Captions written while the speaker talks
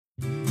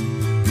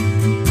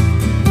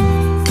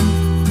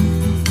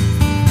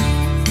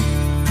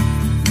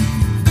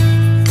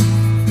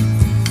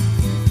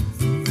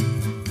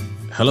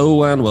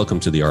Hello and welcome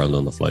to the Ireland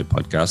on the Fly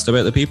podcast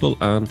about the people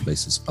and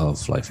places of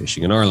fly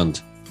fishing in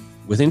Ireland.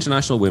 With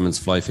International Women's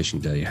Fly Fishing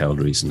Day held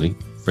recently,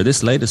 for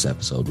this latest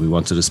episode we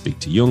wanted to speak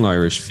to young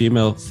Irish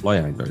female fly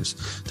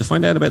anglers to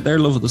find out about their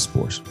love of the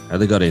sport, how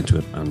they got into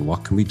it and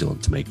what can be done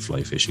to make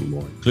fly fishing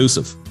more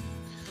inclusive.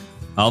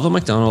 Almha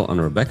McDonnell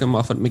and Rebecca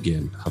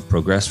Moffitt-McGinn have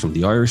progressed from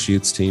the Irish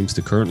youth teams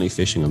to currently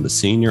fishing on the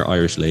senior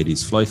Irish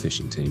ladies fly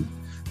fishing team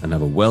and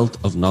have a wealth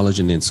of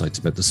knowledge and insights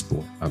about the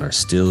sport and are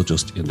still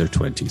just in their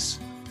 20s.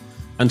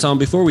 And Tom,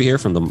 before we hear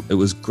from them, it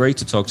was great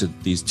to talk to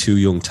these two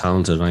young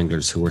talented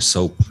anglers who are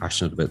so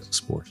passionate about the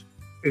sport.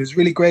 It was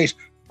really great.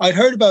 I'd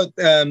heard about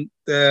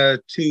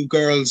the two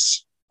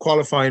girls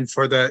qualifying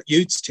for the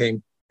youths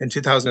team in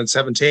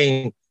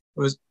 2017. It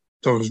was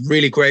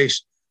really great,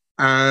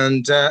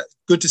 and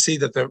good to see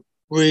that they're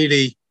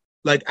really,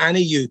 like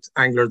any youth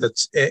angler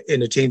that's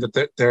in a team,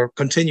 that they're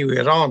continuing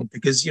it on,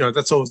 because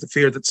that's always the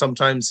fear that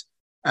sometimes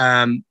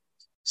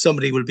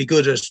somebody will be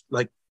good at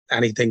like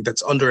anything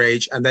that's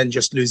underage and then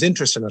just lose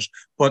interest in it.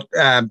 But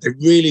they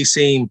really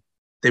seem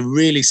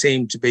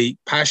to be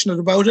passionate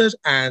about it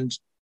and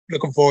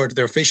looking forward to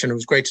their fishing. It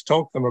was great to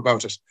talk to them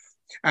about it.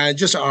 And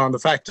just on the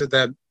fact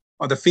that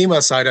on the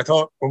female side, I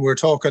thought when we were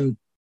talking,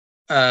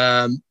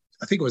 I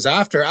think it was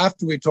after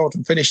we talked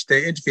and finished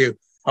the interview,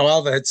 how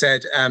Alva had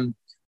said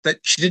that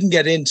she didn't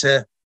get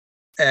into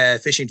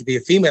fishing to be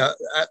a female,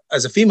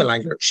 as a female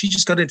angler. She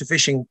just got into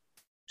fishing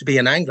to be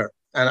an angler.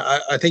 And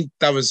I think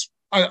that was,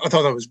 I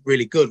thought that was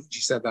really good when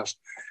she said that.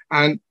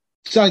 And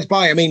besides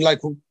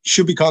like we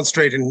should be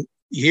concentrating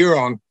here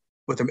on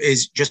with them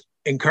is just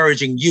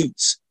encouraging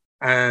youths.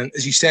 And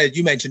as you said,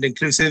 you mentioned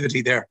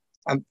inclusivity there.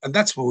 And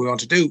that's what we want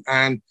to do.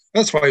 And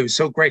that's why it was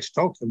so great to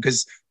talk to them,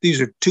 because these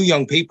are two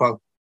young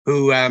people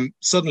who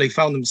suddenly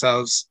found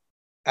themselves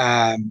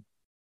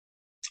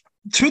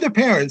through their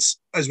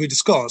parents, as we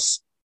discuss,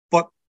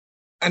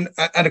 and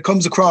it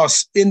comes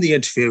across in the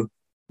interview,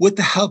 with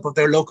the help of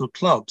their local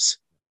clubs,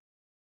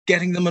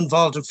 getting them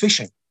involved in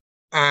fishing.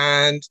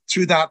 And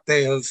through that,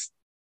 they have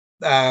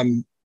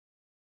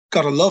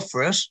got a love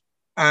for it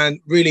and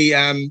really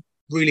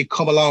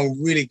come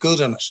along really good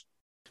in it.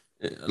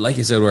 Like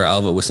you said, where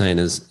Alva was saying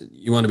is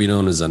you want to be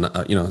known as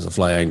as a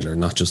fly angler,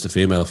 not just a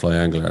female fly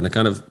angler. And it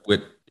kind of,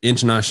 with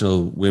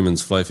International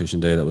Women's Fly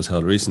Fishing Day that was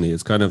held recently,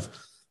 it's kind of,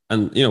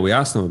 and we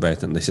asked them about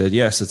it and they said,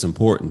 yes, it's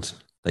important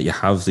that you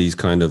have these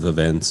kind of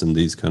events and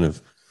these kind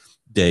of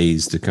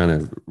days to kind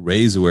of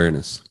raise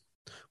awareness.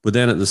 But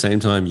then at the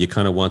same time, you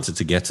kind of wanted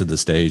to get to the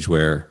stage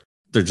where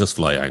they're just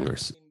fly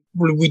anglers.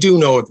 Well, we do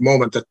know at the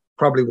moment that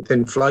probably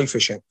within fly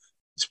fishing,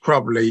 it's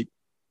probably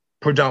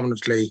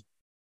predominantly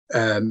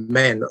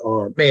men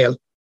or male.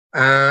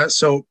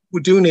 So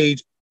we do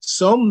need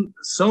some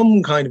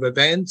kind of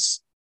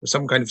events or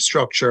some kind of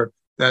structure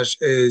that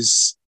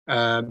is,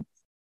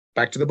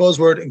 back to the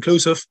buzzword,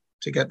 inclusive,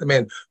 to get them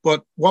in.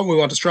 But what we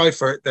want to strive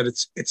for, that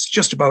it's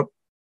just about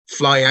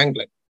fly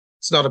angling.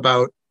 It's not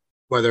about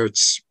whether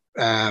it's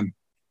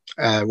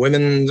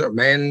women's or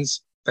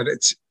men's, that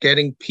it's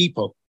getting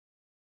people,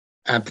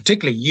 and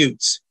particularly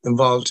youths,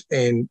 involved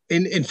in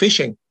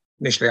fishing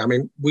initially. I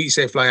mean, we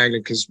say fly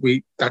angling because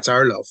that's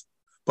our love,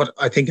 but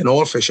I think in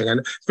all fishing. And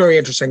it's very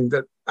interesting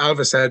that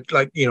Alva said,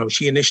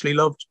 she initially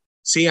loved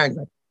sea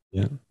angling.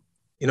 Yeah.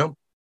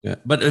 Yeah.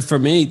 But for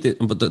me,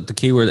 the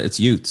key word, it's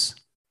youths.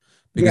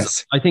 Because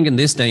yes. I think in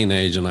this day and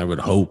age, and I would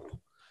hope,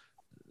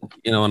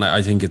 and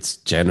I think it's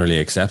generally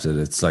accepted.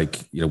 It's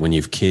like, when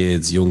you have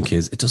kids, young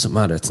kids, it doesn't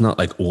matter. It's not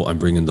like, I'm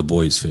bringing the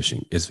boys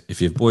fishing.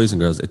 If you have boys and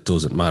girls, it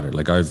doesn't matter.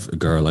 Like I have a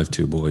girl, I have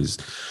two boys.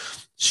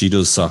 She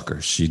does soccer.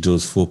 She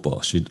does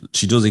football. She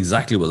does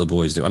exactly what the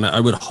boys do. And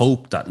I would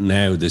hope that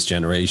now this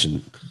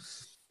generation,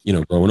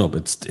 growing up,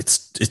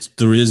 it's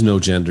there is no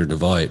gender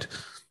divide.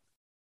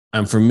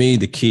 And for me,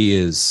 the key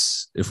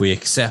is if we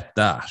accept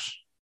that,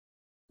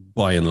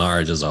 by and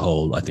large as a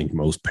whole, I think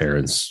most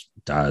parents,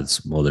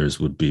 dads, mothers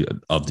would be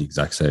of the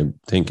exact same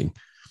thinking,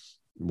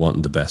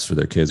 wanting the best for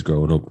their kids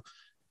growing up.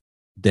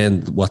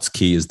 Then what's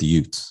key is the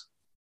youths.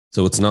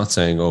 So it's not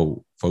saying,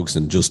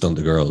 focusing just on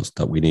the girls,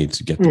 that we need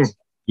to get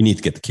you need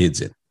to get the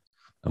kids in.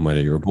 And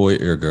whether you're a boy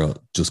or a girl,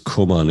 just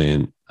come on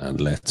in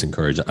and let's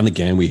encourage it. And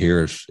again, we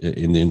hear it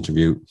in the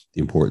interview,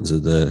 the importance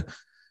of the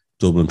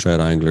Dublin Trout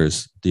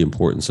Anglers, the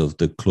importance of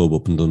the club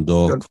up in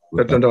Dundalk.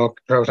 The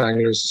Dundalk Trout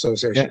Anglers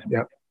Association,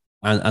 yeah.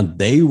 And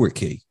they were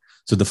key.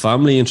 So the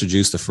family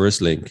introduced the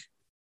first link,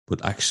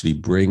 but actually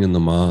bringing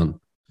them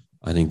on,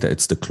 I think that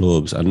it's the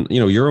clubs. And,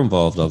 you're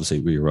involved, obviously,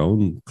 with your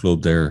own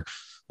club there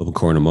up in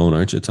Cornamone,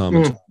 aren't you,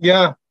 Tom?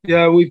 Yeah,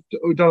 we've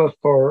done it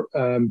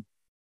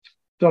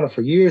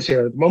for years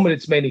here. At the moment,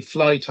 it's mainly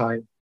fly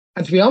time.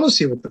 And to be honest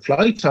here, with the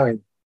fly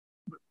time,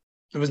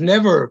 there was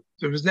never,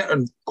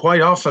 and quite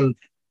often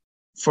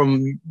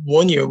from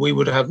one year, we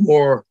would have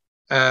more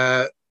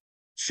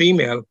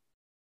female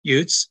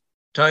youths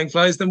tying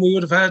flies than we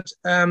would have had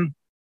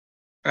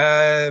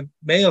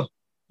male,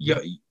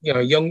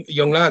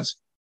 young lads.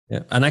 Yeah,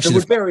 and actually, it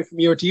would vary from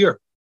year to year.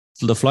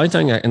 So the fly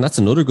tying, and that's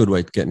another good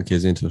way to getting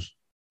kids into it,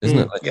 isn't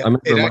it? Yeah,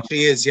 it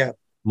actually is. Yeah,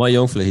 my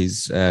young fella, he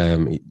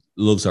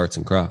loves arts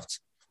and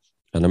crafts,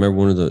 And I remember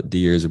one of the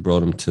years we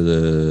brought him to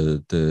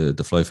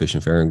the fly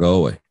fishing fair in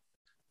Galway,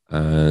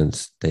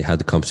 and they had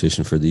the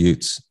competition for the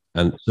youths.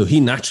 And so he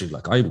naturally,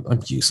 like I'm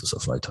useless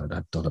at fly tying.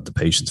 I don't have the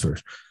patience for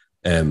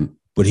it.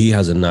 But he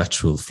has a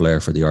natural flair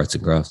for the arts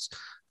and crafts,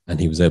 and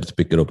he was able to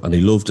pick it up, and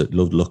he loved it,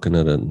 loved looking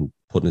at it and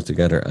putting it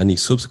together. And he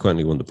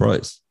subsequently won the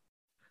prize.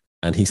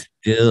 And he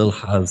still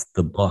has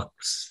the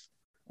box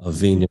of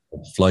Venus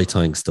fly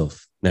tying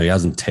stuff. Now he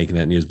hasn't taken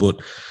it in years,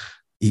 but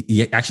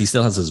he actually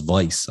still has his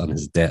vice on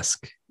his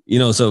desk. You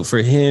know, so for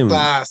him,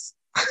 class.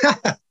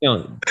 You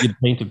know, you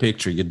paint a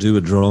picture, you do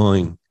a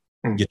drawing,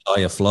 you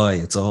tie a fly.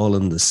 It's all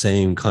in the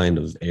same kind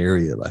of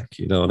area, like,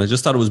 you know. And I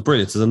just thought it was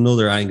brilliant. There's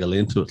another angle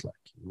into it, like,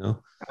 you know.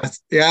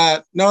 Yeah,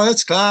 no,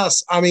 that's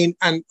class. I mean,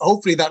 and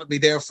hopefully that'll be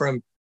there for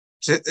him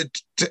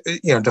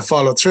to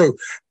follow through.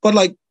 But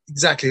like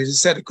exactly as you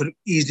said, it could have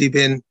easily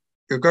been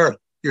your girl,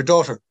 your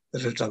daughter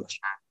that had done it.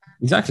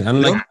 Exactly,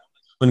 and like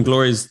when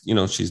Gloria's, you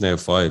know, she's now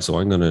 5, so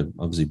I'm going to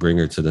obviously bring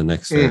her to the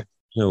next. You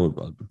know,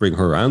 bring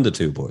her around the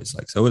two boys.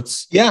 Like, so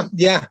it's yeah.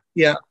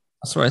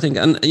 That's what I think,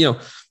 and you know,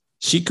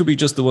 she could be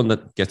just the one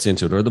that gets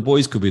into it, or the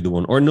boys could be the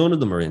one, or none of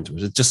them are into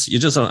it. It's just, you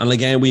just, and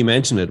again, we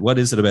mentioned it. What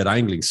is it about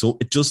angling? So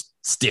it just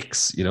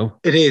sticks, you know?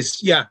 It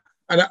is, yeah.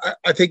 And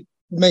I think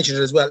we mentioned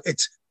it as well.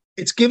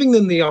 It's giving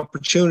them the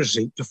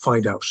opportunity to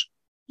find out.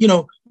 You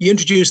know, you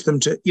introduce them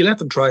to, you let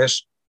them try it.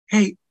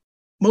 Hey,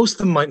 most of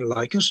them mightn't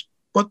like it,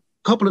 but a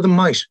couple of them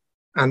might,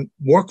 and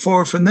work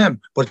forward from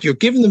them. But you're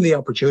giving them the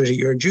opportunity,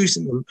 you're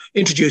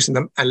introducing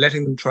them and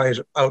letting them try it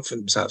out for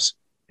themselves.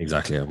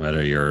 Exactly. And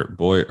whether you're a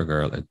boy or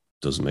girl, it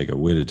doesn't make a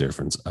whit of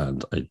difference.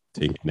 And I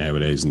think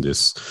nowadays in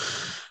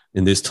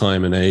this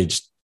time and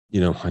age, you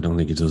know, I don't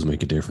think it does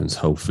make a difference,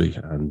 hopefully.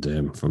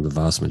 And from the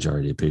vast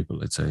majority of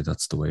people, I'd say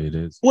that's the way it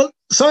is. Well,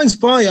 science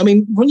by, I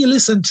mean, when you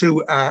listen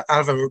to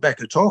Almha and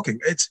Rebecca talking,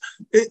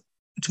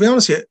 to be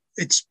honest with you,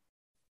 it's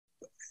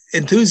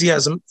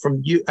enthusiasm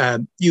from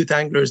youth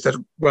anglers that,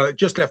 well,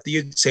 just left the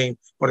youth scene,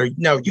 but are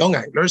now young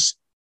anglers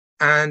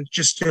and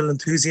just still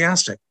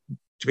enthusiastic.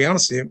 To be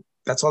honest with you,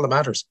 that's all that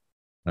matters.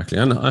 Exactly.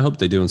 And I hope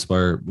they do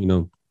inspire, you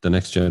know, the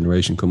next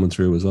generation coming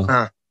through as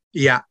well.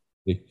 Yeah.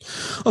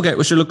 Okay,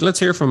 well, sure, look, let's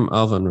hear from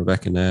Almha and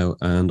Rebecca now.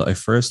 And I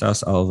first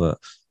asked Almha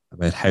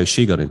about how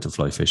she got into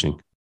fly fishing.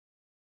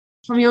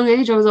 From a young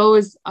age, I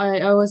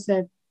always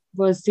said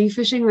was sea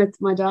fishing with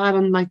my dad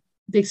and like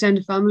the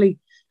extended family.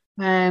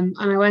 And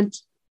I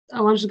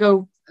wanted to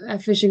go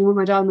fishing with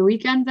my dad on the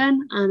weekend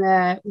then.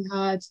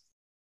 And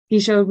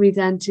he showed me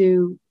then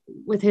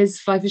with his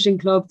fly fishing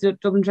club, the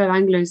Dublin Trout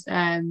Anglers.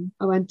 I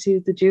went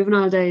to the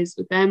juvenile days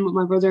with them, with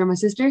my brother and my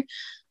sister.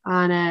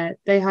 And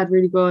they had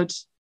really good,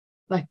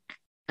 like,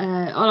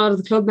 a lot of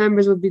the club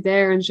members would be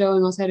there and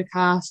showing us how to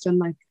cast and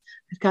like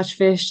catch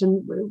fish.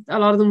 And a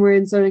lot of them were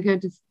in Southern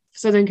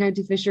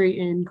County Fishery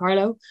in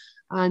Carlow.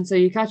 And so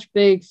you catch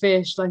big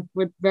fish like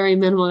with very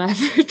minimal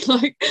effort,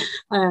 like,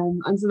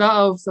 and so that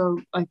also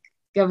like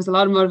gave us a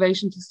lot of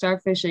motivation to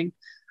start fishing.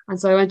 And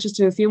so I went just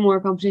to a few more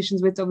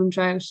competitions with Dublin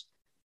Trout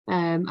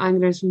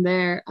anglers from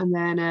there, and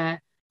then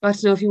got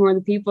to know a few more of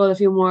the people, a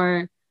few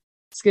more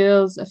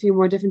skills, a few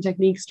more different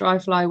techniques, dry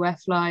fly, wet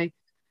fly,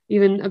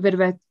 even a bit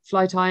about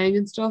fly tying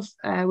and stuff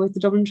with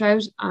the Dublin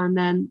Trout. And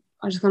then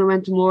I just kind of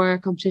went to more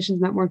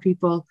competitions, met more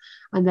people.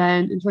 And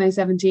then in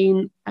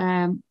 2017,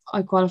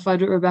 I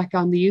qualified with Rebecca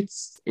on the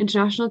youths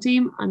international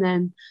team. And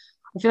then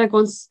I feel like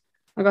once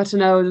I got to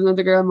know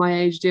another girl my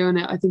age doing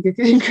it, I think it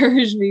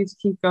encouraged me to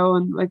keep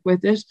going like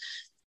with it.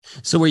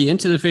 So were you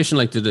into the fishing,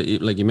 like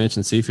like you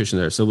mentioned sea fishing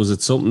there? So was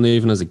it something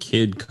even as a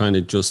kid kind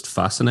of just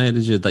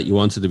fascinated you that you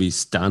wanted to be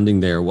standing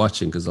there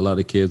watching? Because a lot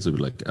of kids would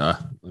be like,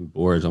 I'm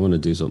bored, I want to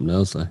do something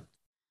else. Like,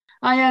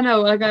 yeah,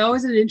 no, like I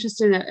always had an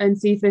interest in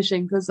sea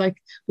fishing because like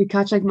we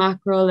catch like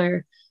mackerel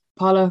or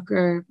pollock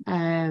or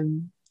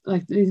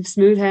like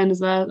smooth hen as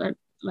well, or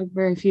like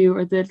very few,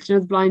 or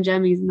the blind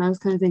jemmies and those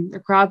kind of things, or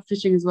crab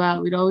fishing as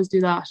well. We'd always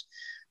do that.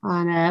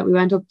 And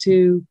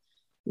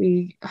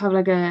we have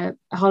like a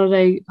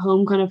holiday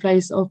home kind of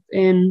place up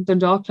in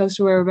Dundalk, close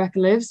to where Rebecca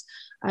lives.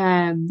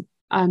 And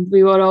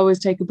we would always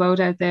take a boat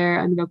out there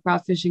and go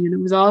crab fishing. And it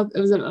was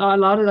a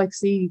lot of like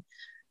sea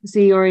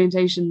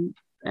orientation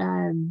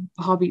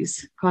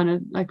hobbies, kind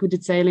of like we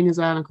did sailing as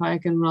well and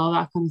kayaking and all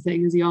that kind of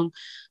thing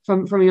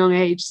from a young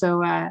age.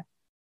 So I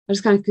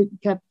just kind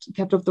of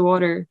kept up the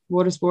water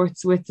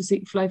sports with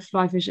the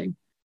fly fishing.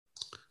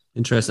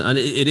 Interesting. And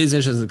it is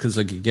interesting because,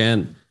 like,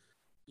 again,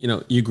 you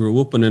know, you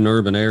grew up in an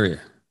urban area.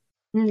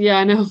 Yeah,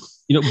 I know.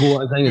 You know, but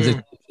what I'm saying is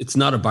it's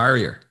not a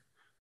barrier.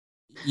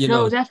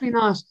 No, definitely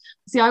not.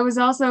 See, I was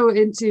also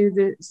into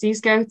the Sea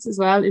Scouts as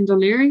well in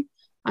Dunleary.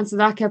 And so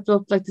that kept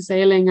up like the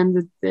sailing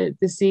and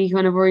the sea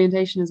kind of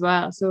orientation as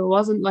well. So it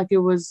wasn't like it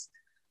was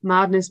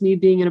madness me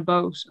being in a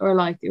boat, or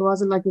like it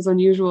wasn't like it was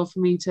unusual for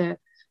me to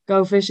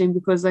go fishing,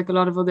 because like a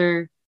lot of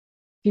other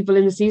people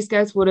in the Sea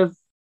Scouts would have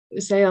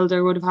sailed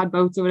or would have had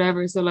boats or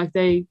whatever. So like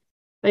they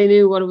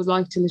knew what it was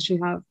like to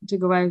literally have to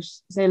go out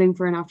sailing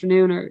for an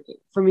afternoon, or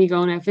for me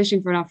going out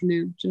fishing for an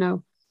afternoon, you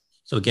know.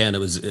 So again, it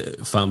was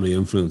family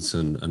influence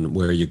and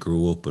where you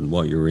grew up and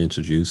what you were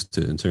introduced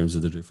to in terms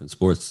of the different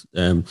sports.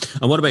 And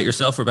what about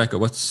yourself, Rebecca?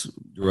 What's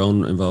your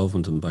own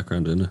involvement and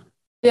background in it?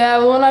 Yeah,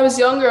 well, when I was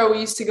younger,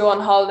 we used to go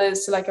on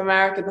holidays to like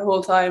America the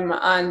whole time,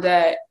 and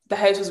the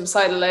house was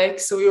beside a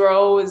lake, so we were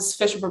always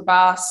fishing for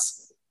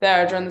bass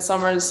there during the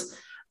summers.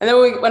 And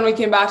then when we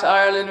came back to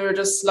Ireland, we were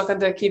just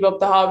looking to keep up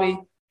the hobby.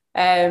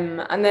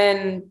 And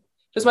then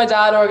just my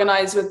dad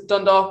organised with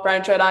Dundalk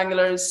Brown Trout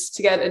Anglers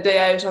to get a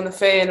day out on the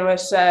Fane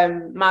with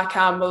Matt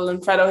Campbell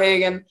and Fred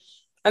O'Hagan.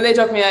 And they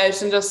took me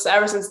out, and just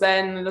ever since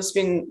then, I've just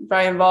been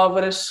very involved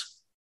with it.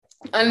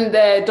 And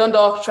the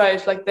Dundalk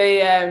Trout, like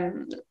they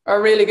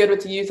are really good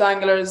with the youth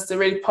anglers. They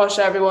really push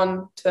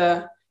everyone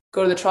to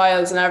go to the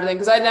trials and everything.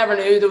 Because I never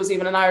knew there was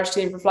even an Irish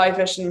team for fly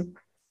fishing.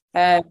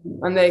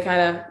 And they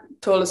kind of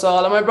told us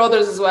all. And my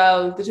brothers as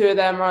well, the two of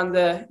them are on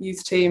the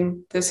youth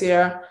team this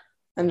year.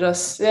 And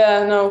just,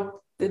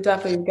 they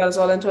definitely got us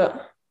all into it.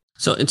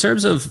 So in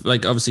terms of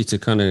like, obviously to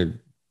kind of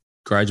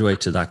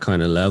graduate to that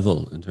kind of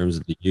level in terms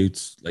of the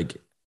youths, like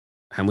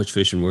how much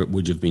fishing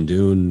would you have been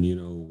doing? You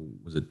know,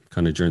 was it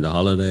kind of during the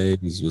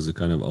holidays? Was it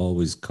kind of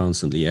always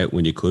constantly out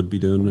when you could be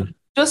doing it?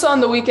 Just on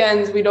the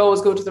weekends, we'd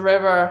always go to the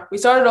river. We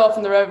started off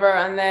in the river,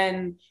 and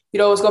then we'd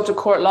always go up to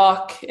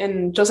Courtlock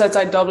in just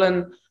outside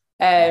Dublin.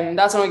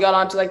 That's when we got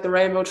onto like the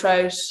rainbow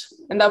trout,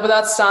 but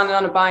that's standing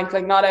on a bank,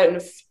 like not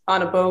out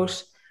on a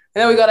boat.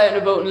 And then we got out in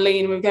a boat in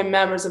Lean. We became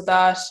members of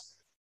that,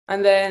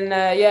 and then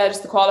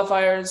just the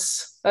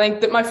qualifiers. I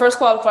think that my first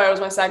qualifier was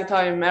my second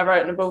time ever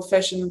out in a boat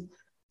fishing,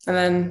 and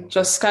then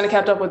just kind of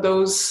kept up with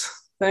those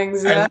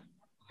things. Yeah.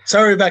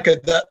 Sorry,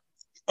 Rebecca, that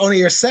only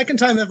your second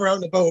time ever out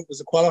in a boat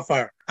was a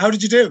qualifier. How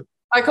did you do?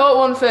 I caught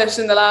one fish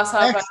in the last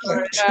half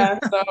hour. Yeah,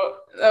 so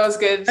that was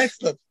good.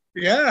 Excellent.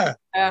 Yeah.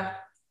 Yeah.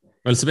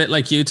 Well, it's a bit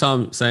like you,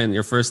 Tom, saying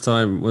your first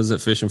time was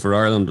it fishing for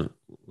Ireland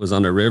was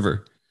on a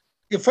river.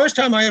 The first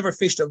time I ever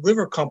fished a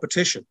river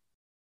competition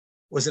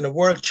was in a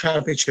World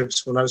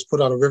Championships when I was put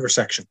on a river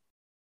section.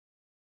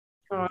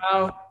 Oh,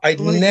 wow.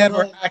 I'd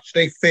never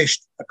actually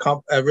fished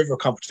a river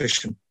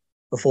competition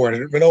before.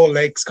 There had been all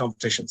lakes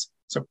competitions.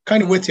 So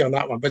kind of with you on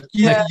that one. But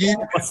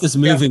what's this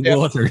moving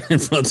water in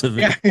front of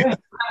it? Yeah.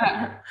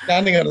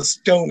 Standing on a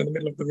stone in the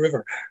middle of the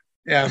river.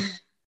 Yeah.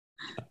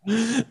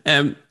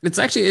 It's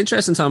actually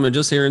interesting, Tom, and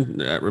just hearing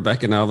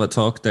Rebecca and Alva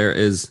talk, there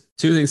is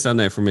two things stand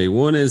out for me.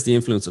 One is the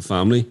influence of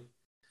family.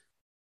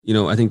 You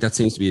know, I think that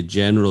seems to be a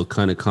general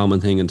kind of common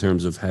thing in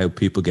terms of how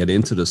people get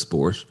into the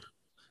sport.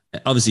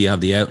 Obviously, you have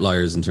the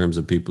outliers in terms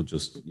of people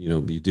just, you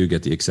know, you do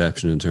get the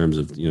exception in terms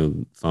of, you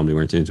know, family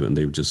weren't into it and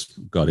they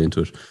just got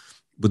into it.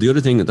 But the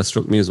other thing that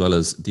struck me as well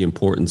is the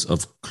importance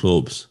of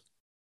clubs.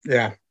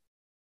 Yeah.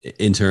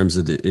 In terms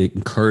of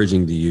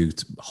encouraging the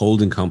youth,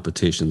 holding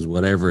competitions,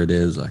 whatever it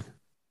is, like.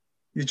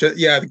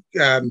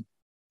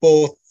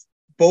 Both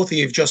of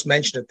you have just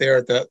mentioned it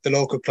there, the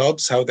local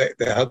clubs, how they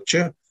helped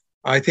you.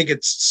 I think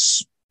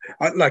it's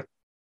like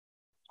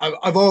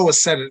I've always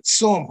said it's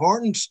so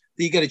important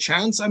that you get a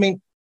chance. I mean,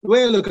 the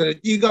way I look at it,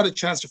 you got a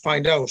chance to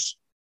find out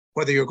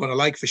whether you're going to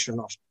like fishing or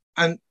not.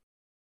 And,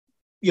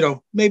 you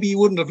know, maybe you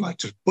wouldn't have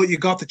liked it, but you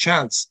got the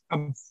chance.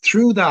 And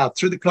through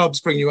the clubs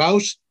bring you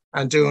out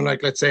and doing,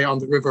 like, let's say on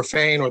the River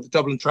Fane or the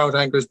Dublin Trout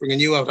Anglers bringing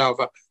you out,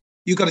 Alva,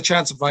 you got a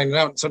chance of finding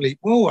out and suddenly,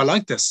 whoa, I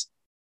like this.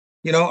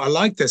 You know, I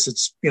like this.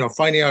 It's, you know,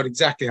 finding out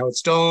exactly how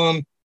it's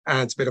done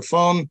and it's a bit of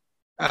fun.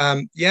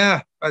 I've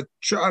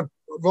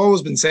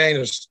always been saying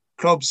it,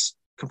 clubs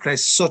can play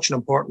such an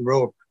important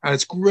role. And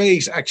it's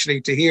great actually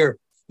to hear,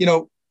 you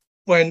know,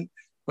 when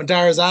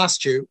Dara's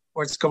asked you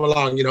what's come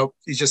along, you know,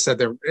 he just said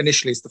there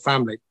initially it's the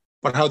family,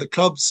 but how the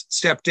clubs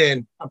stepped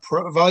in and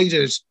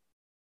provided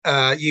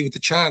you with the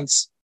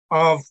chance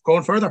of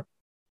going further.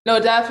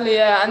 No, definitely,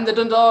 yeah. And the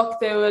Dundalk,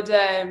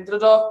 the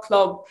Dundalk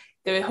club,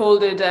 they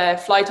holded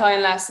fly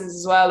tying lessons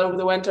as well over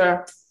the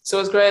winter. So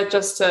it was great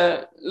just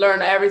to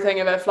learn everything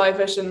about fly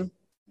fishing.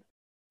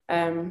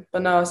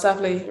 But no, it's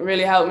definitely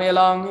really helped me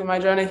along in my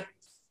journey.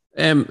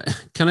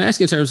 Can I ask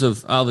you in terms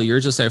of, Alva, you're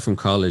just out from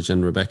college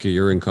and Rebecca,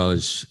 you're in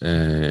college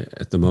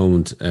at the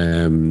moment.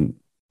 And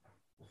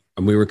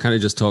we were kind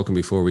of just talking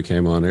before we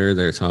came on air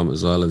there, Tom,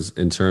 as well, as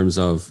in terms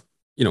of,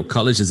 you know,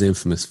 college is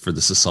infamous for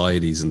the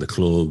societies and the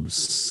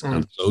clubs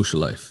and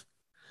social life.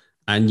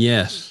 And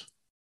yet,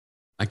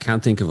 I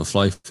can't think of a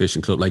fly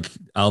fishing club. Like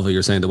Alva,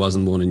 you're saying there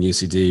wasn't one in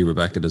UCD.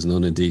 Rebecca, there's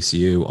none in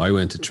DCU. I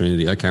went to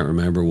Trinity. I can't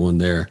remember one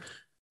there.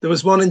 There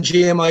was one in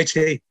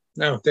GMIT.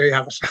 No, there you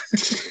have it.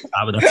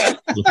 You know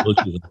what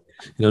I mean?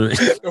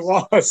 There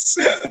was.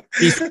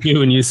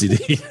 DCU and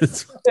UCD.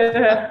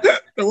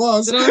 There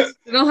was. They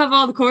don't have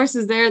all the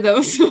courses there,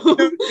 though. So.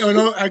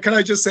 No, can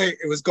I just say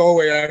it was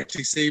Galway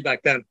RTC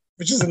back then,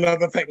 which is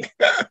another thing.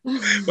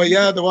 But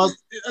yeah, there was.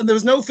 And there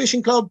was no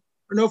fishing club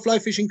or no fly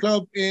fishing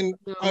club in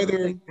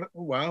either.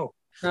 Oh, wow.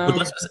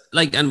 But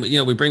like, and you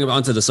know, we bring it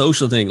onto the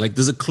social thing. Like,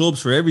 there's a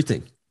clubs for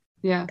everything.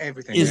 Yeah,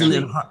 everything. Isn't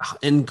it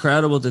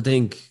incredible to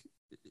think,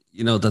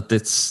 you know, that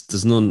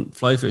there's none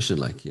fly fishing,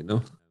 like, you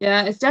know?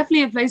 Yeah, it's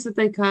definitely a place that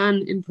they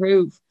can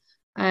improve.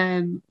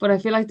 But I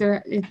feel like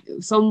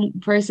some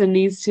person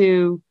needs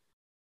to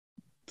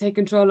take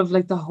control of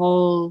like the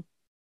whole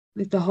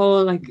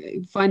like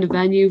find a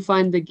venue,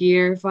 find the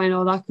gear, find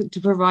all that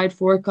to provide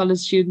for college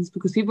students,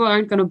 because people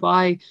aren't going to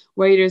buy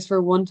waders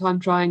for one time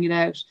trying it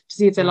out to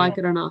see if they like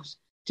it or not.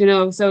 Do you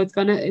know? So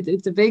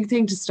it's a big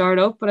thing to start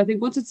up, but I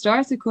think once it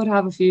starts, it could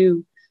have a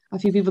few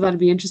people that'd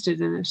be interested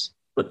in it.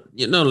 But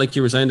like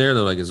you were saying there,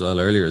 though, like as well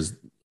earlier, is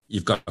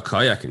you've got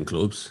kayaking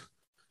clubs.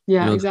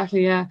 Yeah,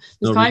 exactly. Yeah,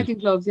 there's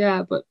kayaking clubs.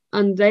 Yeah,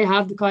 and they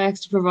have the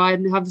kayaks to provide,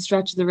 and they have the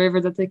stretch of the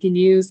river that they can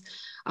use,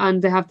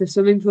 and they have the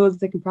swimming pool that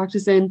they can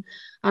practice in.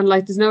 And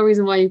like, there's no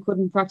reason why you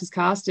couldn't practice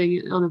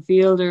casting on a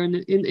field or in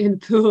a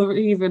pool, or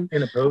even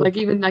in a pool. Like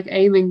even like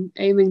aiming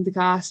the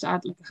cast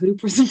at like a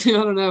hoop or something.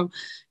 I don't know.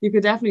 You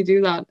could definitely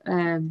do that.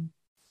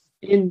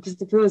 Because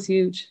the pool is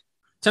huge.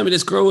 Tell me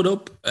this: growing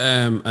up,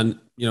 and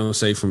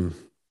say from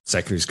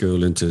secondary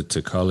school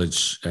into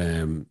college,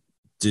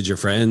 did your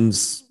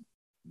friends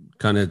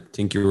kind of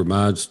think you were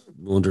mad,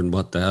 wondering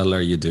what the hell are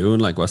you doing?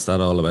 Like, what's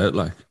that all about?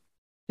 Like,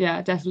 yeah,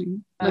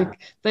 definitely. Like,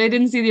 they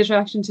didn't see the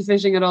attraction to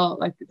fishing at all.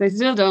 Like, they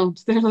still don't.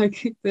 They're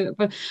like,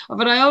 but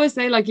I always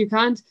say, like, you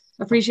can't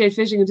appreciate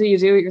fishing until you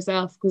do it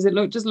yourself, because it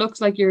just looks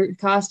like you're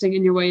casting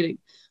and you're waiting,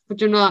 but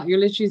you're not. You're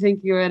literally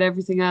thinking about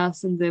everything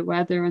else, and the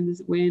weather and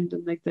the wind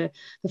and like the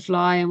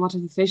fly and what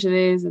type of fish it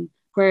is and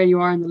where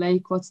you are in the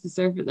lake, what's the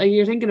surface. Like,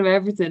 you're thinking of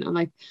everything, and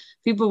like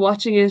people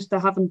watching it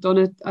that haven't done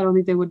it, I don't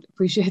think they would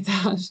appreciate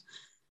that.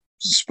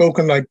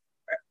 Spoken like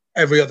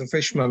every other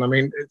fisherman. I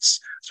mean, it's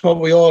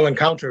what we all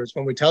encounter. It's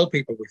when we tell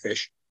people we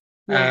fish.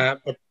 Yeah.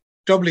 But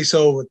doubly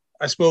so with,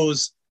 I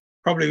suppose,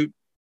 probably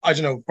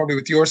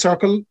with your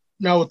circle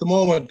now at the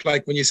moment,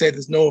 like when you say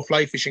there's no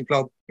fly fishing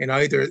club in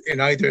either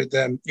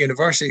the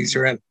universities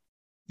you're in,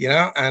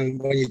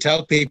 and when you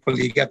tell people,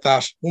 you get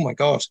that, oh my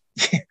God,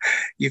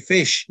 you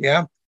fish,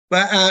 yeah.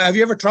 But have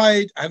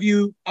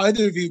you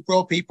either of you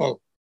brought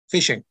people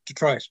fishing to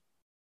try it?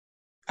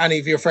 Any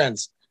of your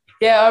friends?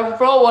 Yeah, I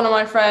brought one of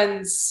my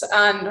friends,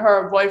 and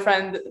her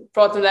boyfriend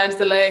brought them down to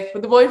the lake.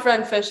 But the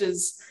boyfriend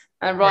fishes,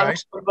 and brought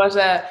them,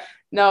 but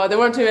no, they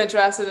weren't too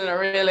interested in it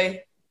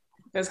really.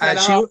 It was kind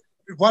of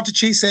what did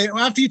she say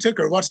after you took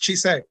her? What did she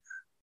say?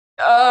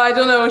 I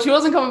don't know. She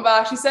wasn't coming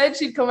back. She said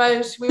she'd come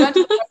out. We went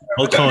to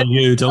I'll call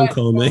you, don't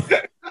call me.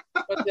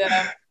 But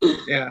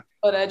yeah.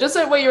 But just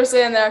like what you were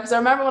saying there, because I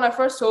remember when I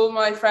first told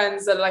my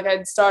friends that like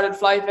I'd started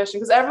fly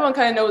fishing, because everyone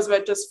kind of knows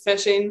about just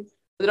fishing.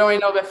 They don't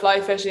really know about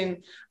fly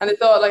fishing, and they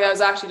thought like I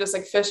was actually just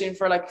like fishing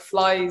for like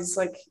flies,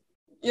 like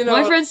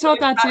my friends thought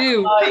that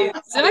too.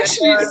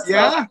 Actually,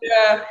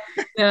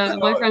 yeah.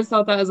 My friends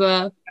thought that as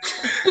well.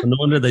 No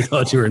wonder they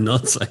thought you were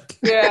nuts. Like,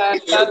 yeah,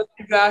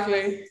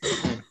 exactly.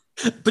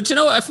 But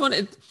I find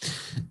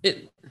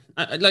it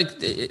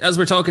like as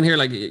we're talking here,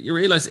 like you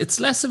realize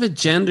it's less of a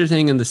gender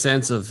thing in the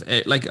sense of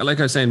like I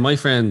was saying, my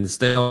friends,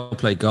 they all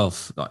play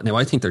golf. Now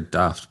I think they're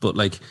daft, but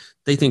like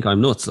they think I'm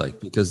nuts, like,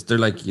 because they're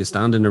like, you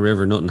stand in the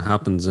river, nothing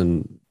happens,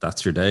 and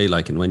that's your day.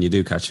 Like, and when you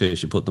do catch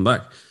fish, you put them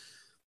back.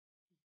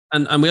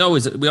 And we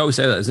always say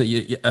that, isn't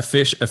it?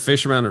 A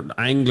fisherman, or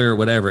angler,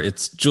 whatever.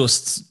 It's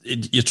just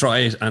you try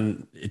it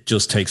and it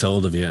just takes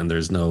hold of you, and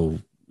there's no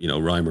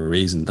rhyme or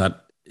reason.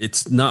 That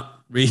it's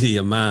not really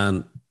a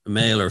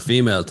male or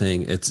female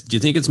thing. Do you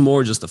think it's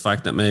more just the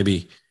fact that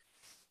maybe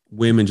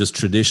women just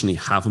traditionally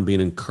haven't been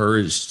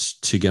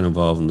encouraged to get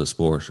involved in the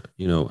sport,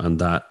 and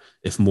that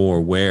if more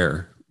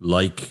were,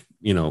 like,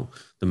 the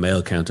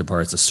male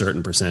counterparts, a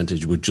certain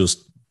percentage would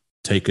just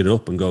take it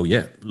up and go,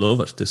 yeah, love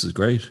it, this is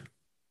great.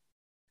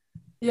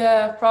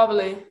 Yeah,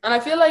 probably. And I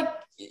feel like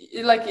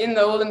in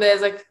the olden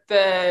days, like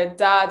the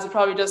dads would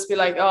probably just be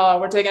like, oh,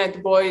 we're taking out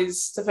the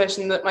boys to fish,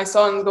 and that my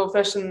sons go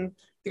fishing,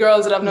 the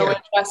girls that have no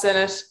interest in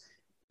it.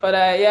 But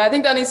I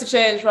think that needs to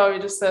change, probably,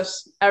 just that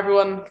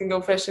everyone can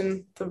go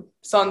fishing, the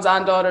sons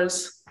and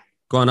daughters.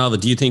 Go on, Alva,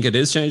 do you think it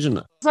is changing?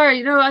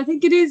 Sorry, no, I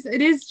think it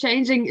is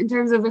changing in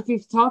terms of, if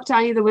you've talked to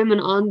any of the women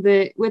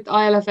with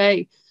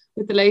ILFA,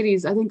 with the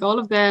ladies, I think all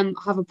of them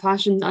have a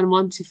passion and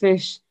want to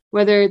fish.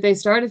 Whether they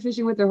started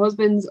fishing with their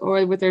husbands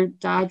or with their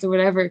dads or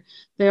whatever,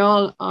 they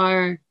all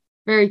are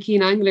very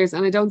keen anglers,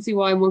 and I don't see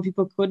why more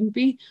people couldn't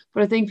be.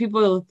 But I think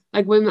people,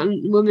 like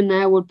women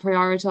now, would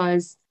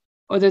prioritize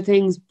other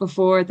things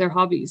before their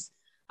hobbies.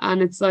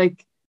 And it's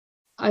like,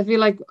 I feel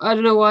like, I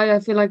don't know why, I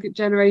feel like a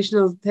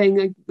generational thing,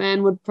 like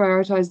men would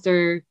prioritize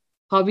their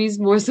hobbies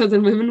more so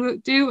than women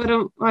would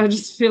do. I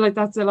just feel like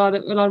that's a lot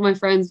of my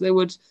friends, they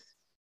would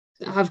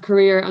have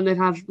career and they'd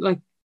have like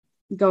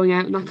going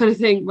out and that kind of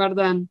thing rather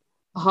than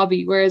a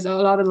hobby. Whereas a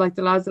lot of like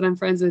the lads that I'm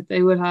friends with,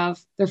 they would have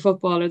their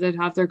football, or they'd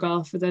have their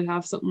golf, or they'd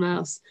have something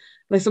else,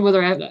 like some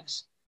other outlet,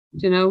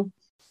 Yeah,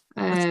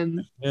 I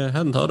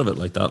hadn't thought of it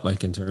like that,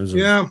 like in terms of...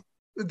 Yeah.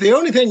 The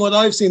only thing what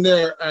I've seen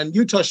there, and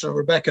you touched on,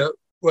 Rebecca,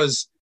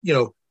 was,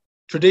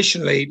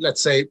 traditionally,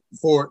 let's say,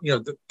 for,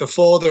 the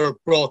father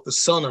brought the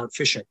son out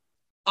fishing.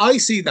 I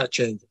see that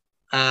changing.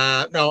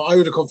 Now, I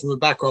would have come from a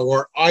background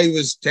where I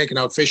was taken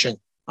out fishing.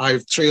 I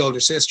have 3 older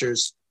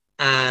sisters,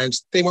 and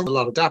they weren't a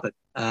lot of dapping.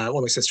 One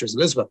of my sisters,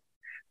 Elizabeth.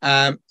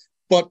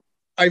 But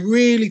I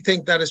really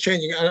think that is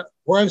changing.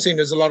 Where I'm seeing,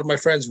 there's a lot of my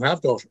friends who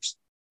have daughters,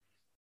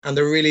 and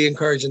they're really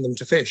encouraging them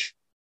to fish.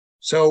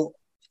 So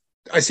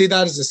I see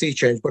that as a sea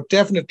change, but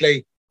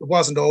definitely it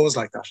wasn't always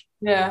like that.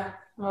 Yeah.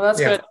 Well, that's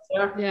good.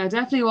 Yeah, it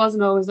definitely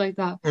wasn't always like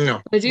that.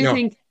 No. But I do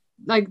think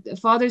like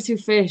fathers who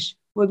fish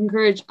would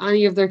encourage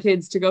any of their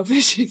kids to go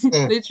fishing,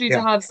 literally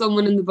to have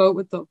someone in the boat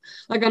with them.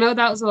 Like I know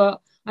that was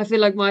what I feel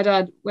like my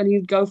dad, when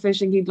he'd go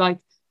fishing, he'd like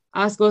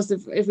ask us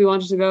if we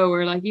wanted to go,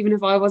 or like even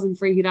if I wasn't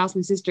free, he'd ask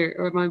my sister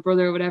or my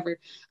brother or whatever.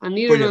 And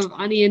neither of them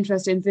have any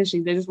interest in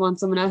fishing. They just want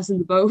someone else in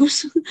the boat.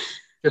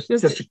 just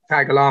to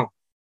tag along.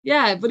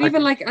 Yeah, but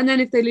even like, and then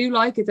if they do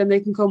like it, then they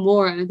can come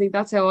more. And I think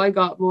that's how I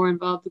got more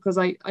involved, because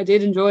I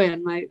did enjoy it,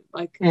 and I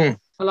liked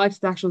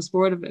the actual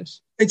sport of it.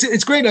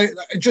 It's great. I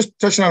just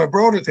touching on a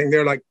broader thing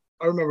there. Like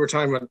I remember a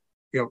time when,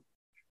 you know,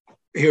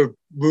 here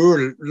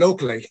rural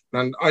locally,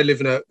 and I live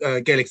in a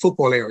Gaelic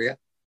football area,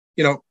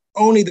 you know,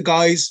 only the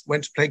guys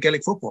went to play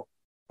Gaelic football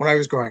when I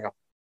was growing up,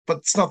 but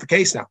it's not the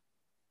case now.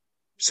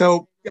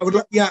 So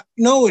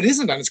no, it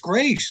isn't, and it's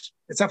great.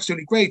 It's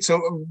absolutely great. So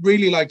I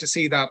really like to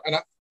see that, and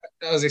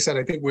as I said,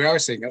 I think we are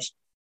seeing it,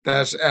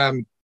 that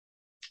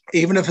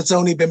even if it's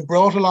only been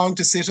brought along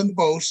to sit in the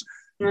boat.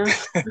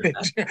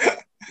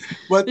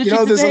 But you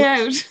know,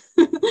 there's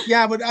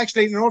but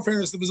actually, in all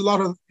fairness, there was a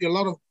lot of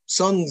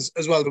sons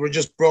as well that were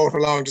just brought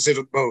along to sit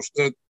at the boat.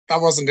 So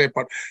that wasn't it,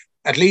 but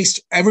at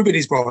least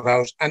everybody's brought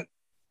out, and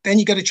then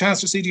you get a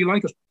chance to see, do you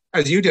like it,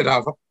 as you did,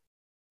 Alpha.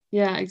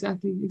 Yeah,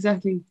 exactly.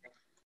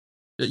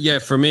 Yeah,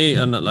 for me,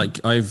 and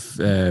like I've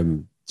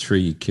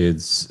 3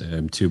 kids,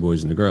 2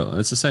 boys and a girl, and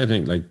it's the same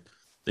thing. Like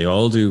they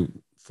all do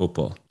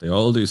football, they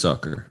all do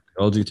soccer,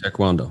 they all do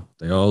taekwondo,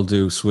 they all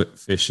do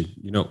fishing.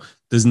 You know,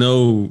 there's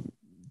no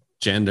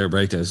gender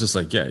breakdown. It's just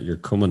like, yeah, you're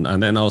coming.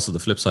 And then also the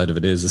flip side of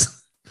it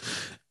is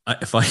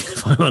if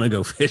I want to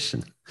go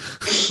fishing,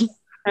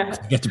 I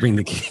get to bring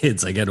the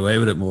kids, I get away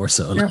with it more.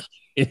 So like,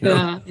 you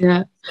know,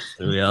 the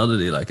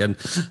reality, like, and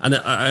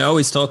I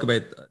always talk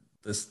about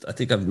this. I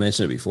think I've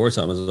mentioned it before,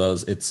 Tom, as well.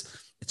 As it's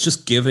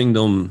just giving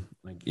them,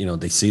 like, you know,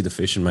 they see the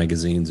fishing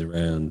magazines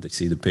around, they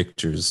see the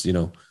pictures, you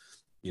know,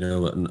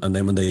 and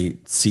then when they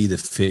see the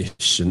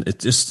fish, and it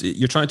just,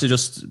 you're trying to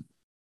just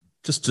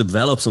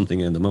develop something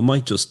in them. It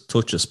might just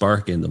touch a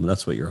spark in them.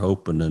 That's what you're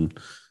hoping. And,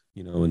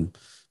 you know, and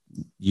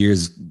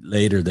years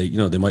later, they, you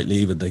know, they might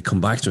leave it, they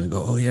come back to it and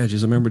go, oh yeah,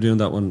 geez, I remember doing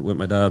that one with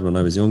my dad when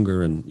I was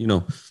younger. And, you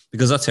know,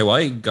 because that's how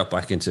I got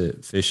back into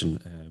fishing.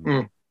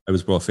 I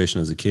was brought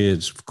fishing as a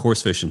kid,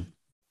 course fishing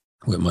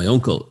with my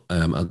uncle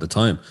at the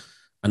time.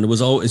 And there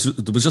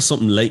was just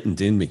something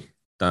latent in me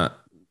that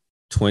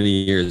 20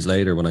 years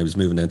later, when I was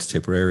moving down to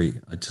Tipperary,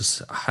 I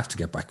have to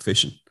get back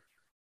fishing.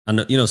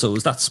 And, you know, so it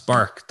was that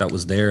spark that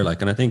was there.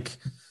 Like, and I think,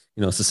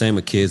 you know, it's the same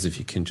with kids. If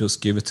you can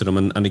just give it to them.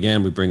 And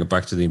again, we bring it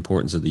back to the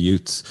importance of the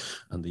youths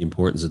and the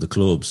importance of the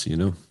clubs, you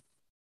know.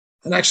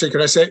 And actually,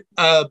 could I say,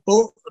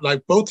 both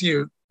of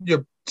you,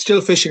 you're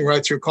still fishing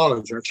right through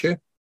college, aren't you?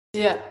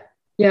 Yeah.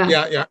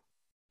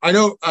 I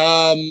know.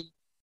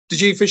 Did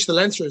you fish the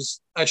Leinsters?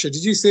 Actually,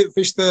 did you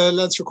fish the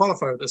Leinster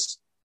qualifier this?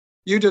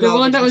 You did. The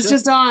one that was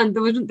just on. It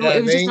was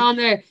just on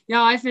there.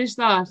 Yeah, I fished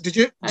that. Did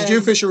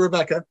you fish it,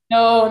 Rebecca?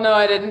 No,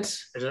 I didn't.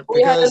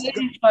 We had a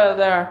ladies' trial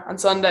there on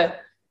Sunday.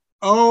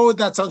 Oh,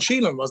 that's on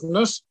Sheelan, wasn't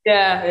it?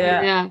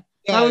 Yeah.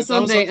 That was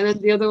Sunday, and then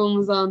the other one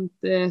was on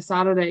the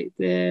Saturday,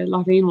 the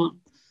Loughlin one.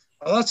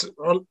 Well, that's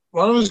what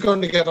I was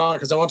going to get on,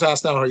 because I want to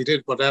ask now how you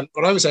did. But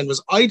what I was saying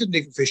was, I didn't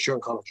even fish during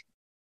college.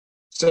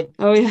 So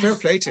fair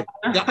play to you.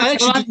 Yeah, I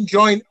actually didn't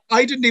join.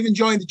 I didn't even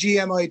join the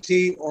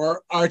GMIT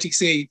or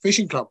RTC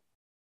fishing club.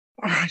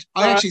 All right.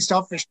 I actually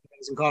stopped fishing when I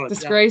was in college.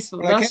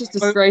 Disgraceful. Yeah. That's just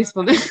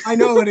disgraceful. I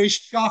know, it is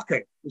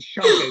shocking. It's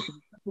shocking.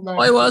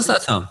 Why was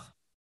that, Tom?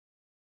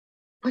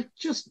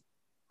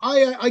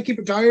 I keep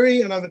a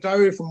diary, and I have a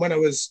diary from when I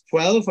was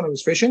 12, when I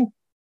was fishing,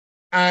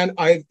 and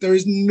there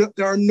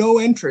are no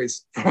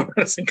entries from when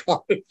I was in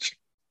college.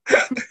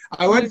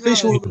 I went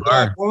fishing with my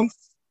dad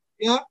once.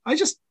 Yeah, I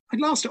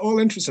lost all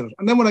interest in it.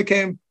 And then when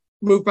I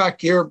moved back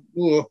here,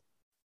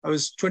 I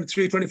was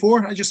 23,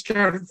 24, I just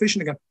started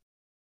fishing again.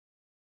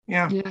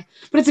 Yeah.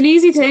 But it's an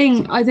easy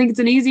thing. I think it's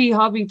an easy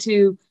hobby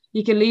to,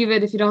 you can leave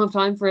it if you don't have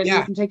time for it.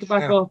 You can take it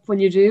back up when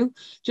you do.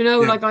 Do you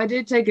know, like I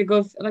did take a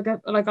good,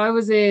 like I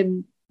was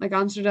in like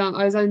Amsterdam,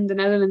 I was in the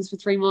Netherlands for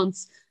 3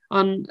 months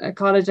on a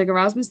college like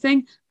Erasmus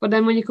thing. But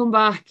then when you come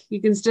back,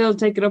 you can still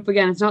take it up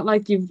again. It's not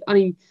like you've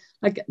any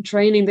like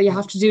training that you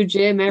have to do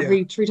gym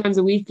every 3 times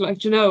a week.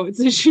 Like, you know, it's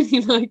literally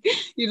like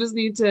you just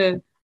need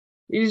to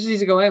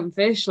go out and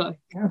fish. Like,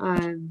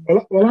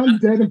 well, I'm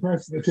dead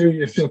impressed with the 2 of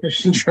you still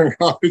fishing during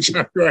college.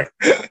 Right.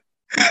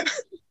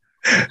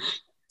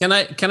 Can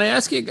I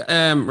ask you,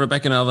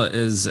 Rebecca and Alva,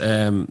 is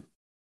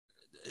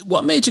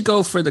what made you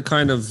go for the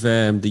kind of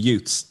the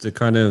youths, the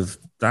kind of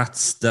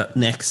that's that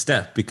next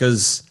step?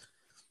 Because,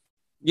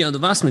 you know, the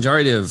vast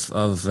majority of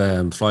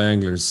fly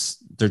anglers,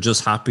 they're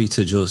just happy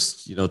to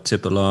just, you know,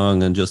 tip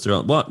along and just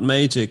what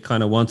made you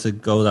kind of want to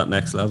go that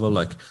next level?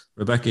 Like,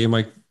 Rebecca, you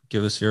might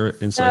Give us your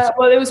insights.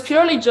 Well, it was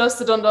purely just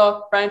the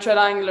Dundalk brown trout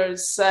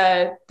anglers.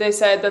 They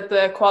said that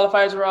the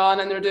qualifiers were on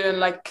and they're doing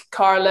like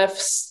car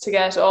lifts to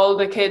get all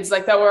the kids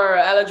like that were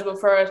eligible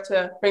for it,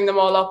 to bring them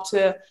all up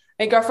to,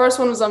 I think our first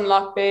one was on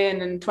Loch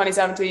Bain in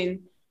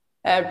 2017,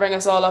 bring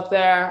us all up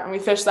there, and we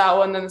fished that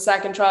one. Then the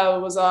second trial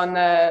was on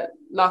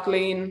Loch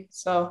Lean.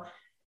 So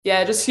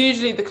yeah, just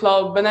hugely the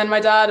club, and then my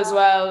dad as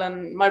well,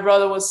 and my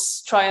brother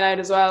was trying out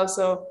as well.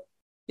 So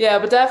yeah,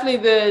 but definitely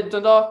the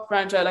Dundalk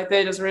brown trout, like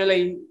they just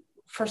really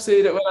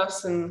pursued it with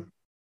us, and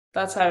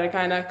that's how it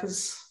kind of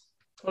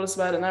told us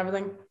about it and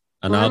everything.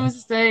 And mine was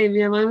the same.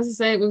 Yeah, mine was the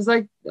same. It was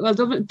like, well,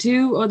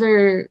 two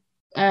other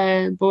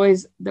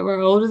boys that were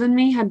older than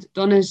me had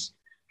done it,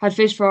 had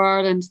fished for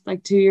Ireland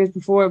like 2 years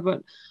before,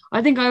 but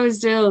I think I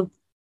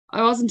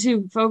wasn't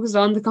too focused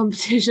on the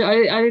competition.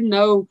 I didn't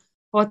know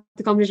what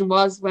the competition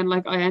was when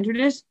like I entered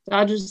it.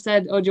 Dad just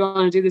said, "Oh, do you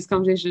want to do this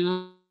competition?" And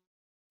I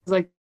was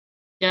like,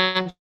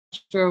 "Yeah,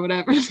 sure,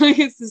 whatever." Like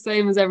it's the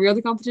same as every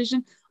other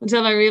competition,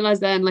 until I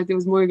realized then like there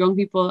was more young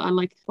people and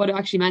like what it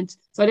actually meant.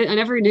 So I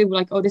never knew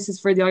like, oh, this is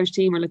for the Irish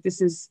team, or like this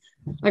is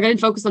like, I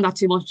didn't focus on that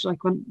too much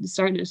like when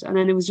starting it. And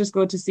then it was just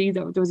good to see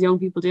that there was young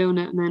people doing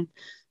it, and then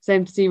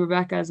same to see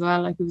Rebecca as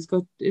well. Like it was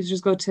good. It was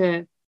just good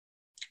to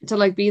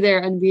like be there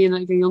and be in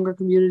like a younger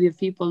community of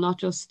people, not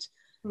just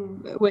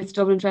with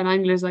Dublin Trout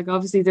anglers. Like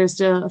obviously there's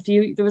still a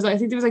few. I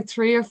think there was like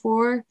three or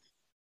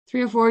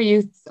four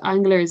youth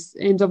anglers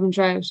in Dublin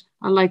Trout,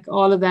 and like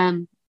all of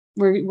them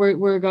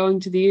were going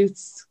to the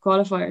youths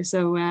qualifier.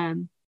 So I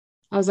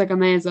was like, I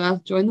may as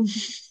well join them.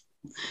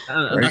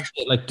 And that's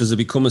it, like, does it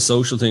become a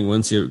social thing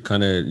once you're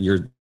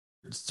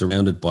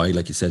surrounded by,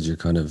 like you said, you're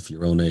kind of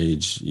your own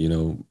age, you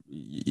know,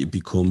 it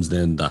becomes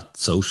then that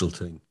social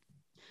thing?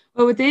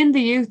 Well, within the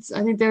youths,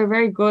 I think they're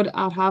very good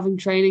at having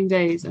training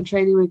days and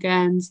training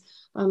weekends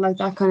and like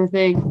that kind of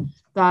thing,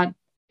 that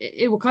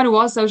it kind of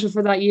was social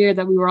for that year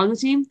that we were on the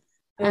team.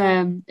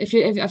 If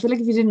I feel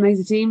like if you didn't make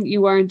the team,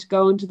 you weren't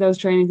going to those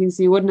training things,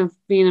 so you wouldn't have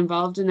been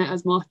involved in it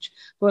as much.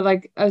 But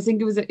like I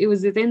think it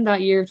was within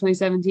that year of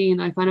 2017,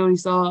 I kind of only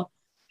saw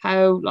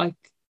how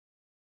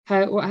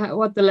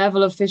what the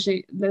level of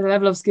fishing, the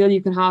level of skill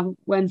you can have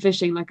when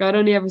fishing. Like I'd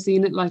only ever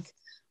seen it like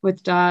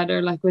with Dad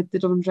or like with the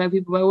Dublin Trout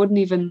people, but I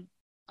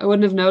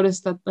wouldn't have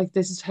noticed that like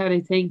this is how they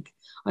think.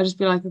 I'd just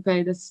be like,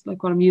 okay, that's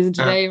like what I'm using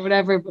today or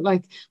whatever. But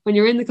like when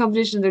you're in the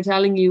competition, they're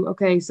telling you,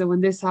 okay, so when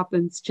this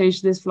happens,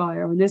 change to this fly,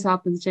 or when this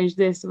happens, change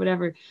this or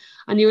whatever.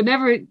 And you would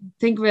never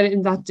think about it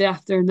in that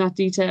depth or in that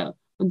detail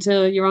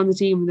until you're on the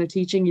team and they're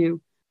teaching you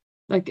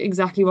like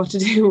exactly what to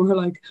do, or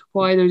like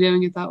why they're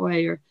doing it that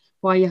way, or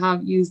why you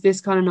have used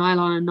this kind of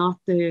nylon and not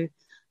the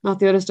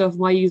other stuff,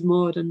 why you use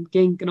mud and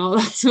gink and all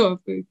that stuff.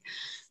 You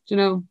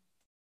know.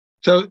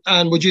 So,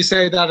 and would you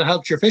say that it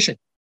helped your fishing?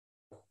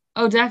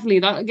 Oh,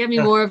 definitely. That gave me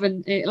more of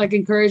an like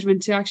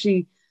encouragement to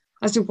actually,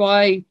 as to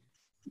why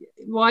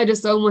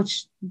there's so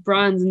much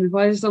brands and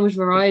why there's so much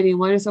variety and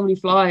why there's so many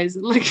flies,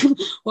 and like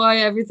why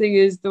everything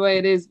is the way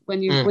it is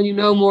when you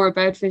know more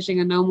about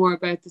fishing and know more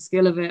about the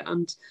skill of it,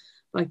 and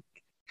like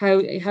how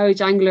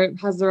each angler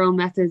has their own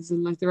methods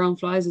and like their own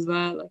flies as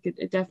well. Like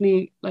it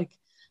definitely like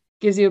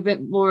gives you a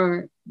bit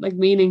more like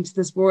meaning to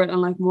the sport,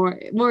 and like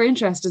more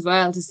interest as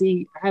well to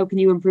see how can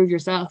you improve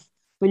yourself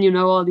when you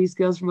know all these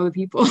skills from other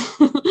people.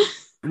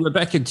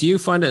 Rebecca, do you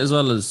find it as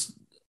well as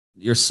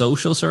your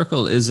social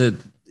circle? Is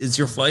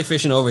your fly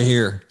fishing over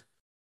here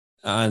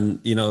and,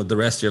 you know, the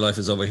rest of your life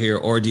is over here?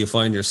 Or do you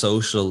find your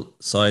social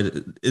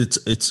side,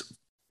 it's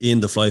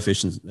in the fly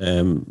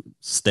fishing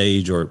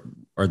stage, or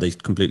are they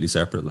completely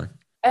separate? Like,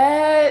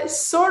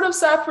 sort of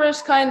separate,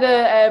 kind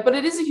of, but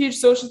it is a huge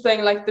social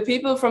thing. Like the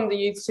people from the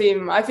youth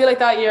team, I feel like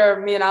that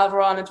year, me and Alva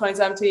on in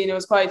 2017, it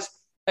was quite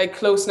like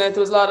close knit.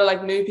 There was a lot of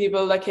like new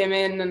people that came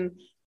in and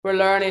were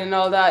learning and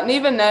all that. And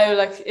even now,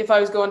 like if I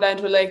was going down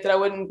to a lake that I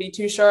wouldn't be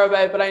too sure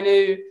about, but I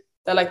knew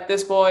that like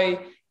this boy,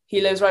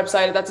 he lives right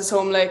beside it, that's his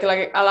home lake.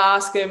 Like I'll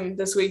ask him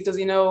this week, does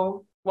he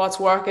know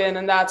what's working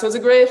and that? So it's a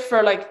great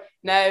for like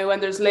now when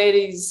there's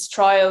ladies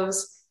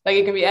trials, like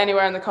it can be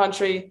anywhere in the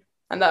country,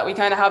 and that we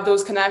kind of have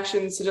those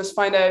connections to just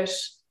find out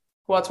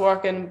what's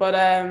working. But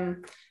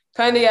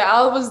kind of, yeah,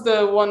 Alva's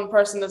the one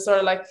person that's sort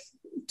of like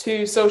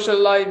two social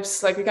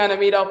lives. Like we kind of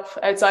meet up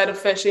outside of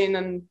fishing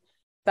and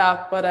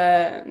that,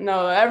 but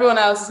no, everyone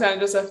else is kind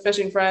of just a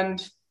fishing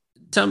friend.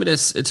 Tell me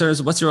this, in terms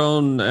of what's your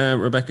own,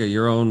 Rebecca,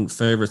 your own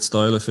favourite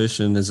style of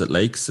fishing? Is it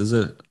lakes, is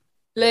it?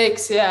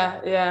 Lakes,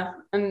 yeah.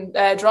 And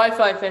dry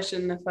fly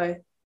fishing, if I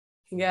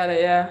can get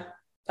it, yeah.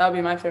 That would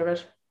be my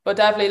favourite. But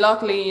definitely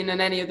Loch Lean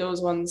and any of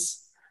those ones.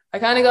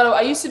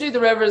 I used to do the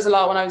rivers a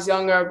lot when I was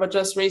younger, but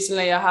just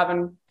recently I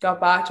haven't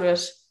got back to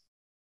it.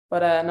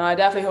 But no, I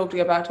definitely hope to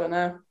get back to it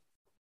now.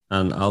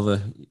 And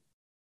Alva?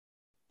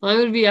 I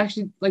would be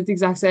actually like the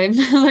exact same,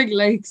 like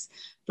lakes,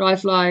 dry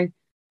fly.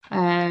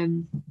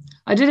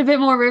 I did a bit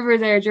more river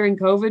there during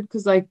COVID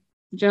because, like,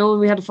 you know, when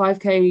we had a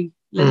 5K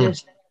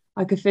limit,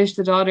 I could fish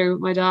the daughter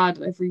with my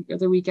dad every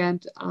other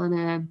weekend,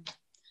 and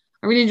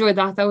I really enjoyed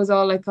that. That was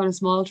all like kind of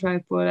small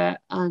trout, but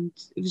and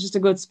it was just a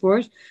good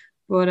sport.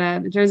 But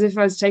in terms of if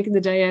I was taking the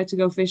day out to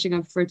go fishing, I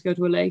prefer to go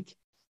to a lake.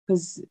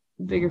 because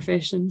bigger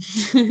fish and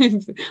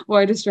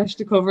wider stretch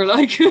to cover.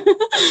 Like,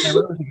 Yeah,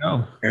 where would you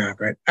go? Yeah,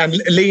 great. And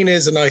Lean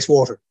is a nice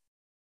water.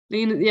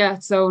 Lean, yeah,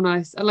 it's so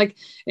nice. And like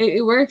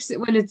it works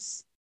when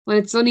it's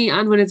sunny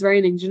and when it's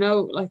raining. Do you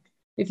know, like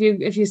if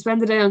you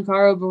spend the day on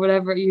Corrib or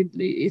whatever,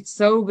 it's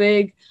so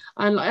big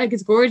and like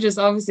it's gorgeous.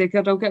 Obviously,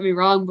 don't get me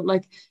wrong, but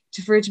like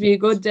for it to be a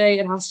good day,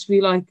 it has to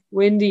be like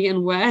windy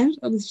and wet,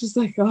 and it's just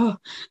like, oh,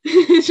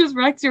 it just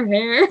wrecks your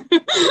hair.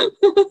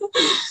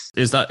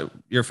 Is that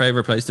your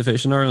favourite place to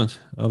fish in Ireland,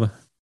 Alva?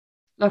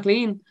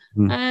 Lochlean.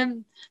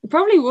 It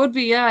probably would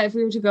be, yeah, if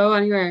we were to go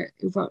anywhere.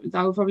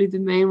 That would probably be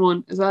the main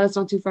one as well. It's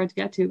not too far to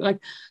get to. Like,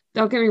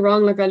 don't get me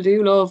wrong, like I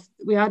do love.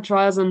 We had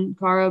trials on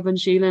Corrib and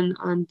Sheelan,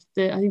 and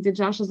I think the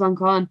internationals on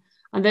Con,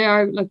 and they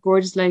are like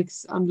gorgeous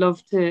lakes, and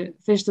love to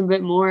fish them a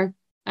bit more.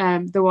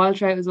 The wild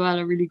trout as well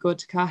are really good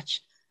to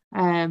catch.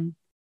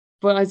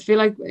 But I feel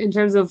like in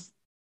terms of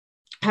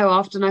how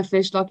often I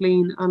fish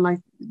Lochlean and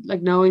like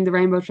knowing the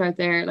rainbow trout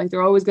there, like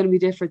they're always going to be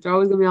different. They're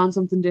always going to be on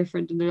something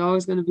different, and they're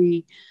always going to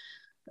be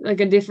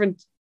like a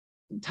different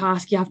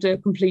task you have to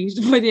complete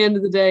by the end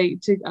of the day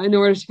in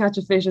order to catch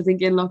a fish. I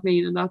think in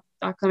Lochlean, and that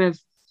kind of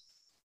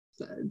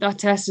that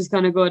test is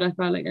kind of good. I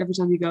felt like every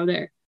time you go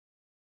there,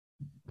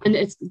 and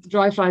the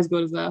dry fly is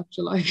good as well, which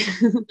I like.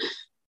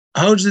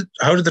 How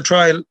did the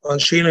trial on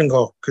Sheelan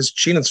go? Because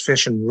Sheelan's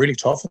fishing really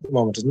tough at the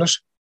moment, isn't it?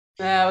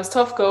 Yeah, it was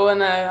tough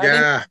going. I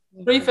think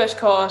 3 fish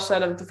caught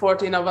out of the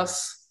 14 of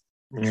us.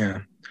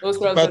 Yeah, those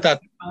girls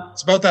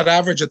it's about that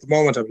average at the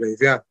moment, I believe.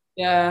 Yeah.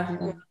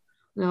 Yeah.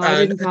 No,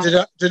 I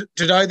didn't.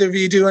 Did either of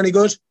you do any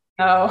good?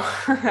 No.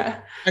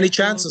 Any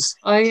chances?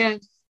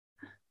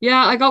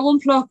 Yeah, I got one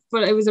pluck,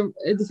 but it was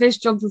the fish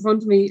jumped in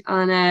front of me,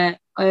 and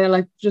I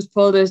like just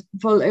pulled it.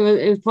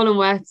 It was pulling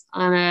wet,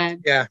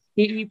 and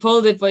he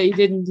pulled it, but he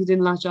didn't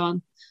latch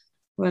on.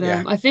 But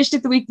I fished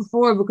it the week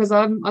before because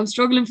I'm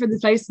struggling for the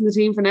place in the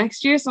team for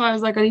next year, so I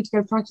was like, I need to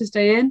get a practice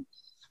day in,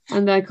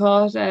 and I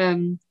caught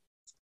a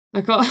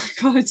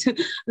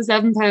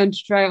 7-pound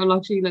trout on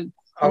Loch Sheelan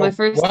on my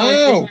first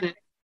time fishing it.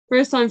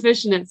 First time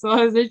fishing it, so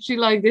I was literally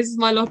like, "This is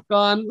my luck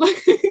gone."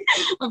 Like,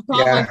 I've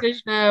caught my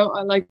fish now.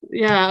 I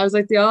was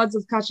like, the odds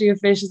of catching a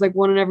fish is like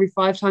 1 in every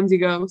 5 times you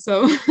go.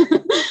 So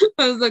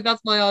I was like,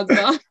 that's my odds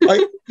gone.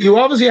 You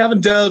obviously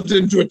haven't delved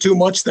into it too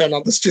much then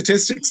on the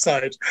statistics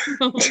side.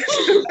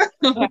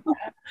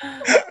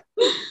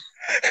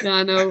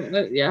 Yeah,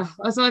 no, yeah.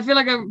 So I feel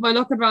like my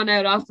luck had run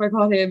out after I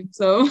caught him.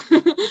 So.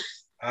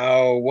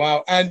 Oh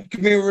wow! And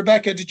come here,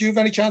 Rebecca, did you have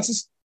any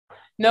chances?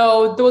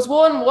 No, there was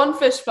one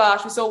fish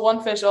splash. We saw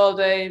one fish all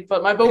day,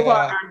 but my boat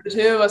partner, the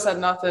two of us had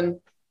nothing.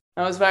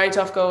 It was very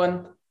tough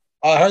going.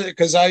 I heard it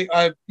because I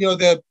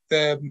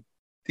the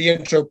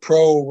intro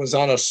pro was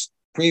on it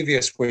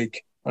previous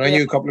week, and I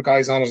knew a couple of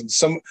guys on it.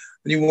 I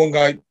knew one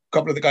guy, a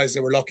couple of the guys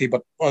that were lucky,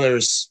 but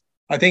others,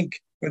 I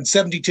think, when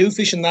 72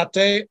 fishing that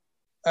day,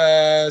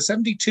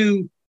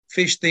 72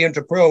 fished the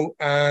intro pro,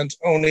 and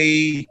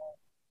only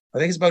I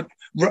think it's about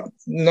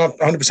not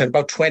 100%,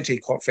 about 20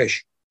 caught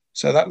fish.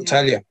 So that'll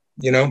tell you.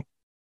 You know,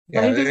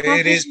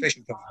 it is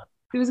fishing.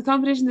 There was a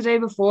competition the day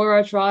before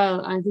our trial,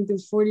 and I think there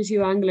was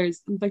 42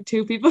 anglers, and like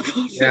 2 people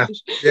caught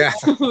fish. Yeah.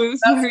 So it was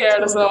that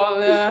scared us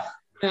all.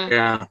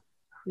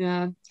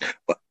 Yeah.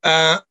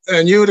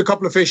 And you had a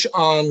couple of fish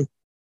on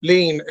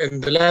Lean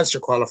in the Leinster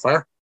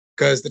qualifier,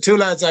 because the 2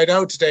 lads I'd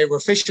out today were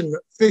fishing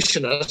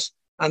it,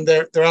 and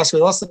they're asking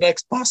me, what's the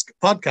next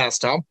podcast,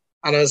 Tom?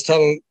 And I was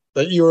telling them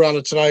that you were on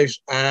it tonight,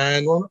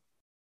 and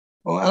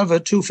I've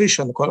had 2 fish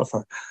on the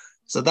qualifier.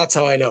 So that's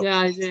how I know. Yeah,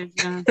 I did.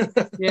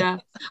 Yeah.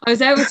 I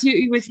was out with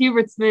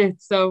Hubert Smith,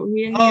 so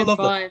he had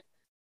 5.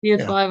 He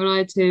had 5 and I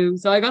had 2.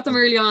 So I got them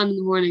early on in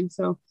the morning.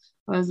 So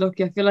I was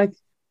lucky. I feel like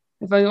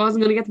if I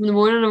wasn't going to get them in the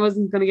morning, I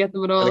wasn't going to get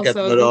them at all. I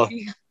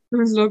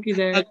was lucky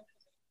there.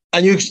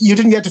 And you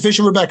didn't get to fish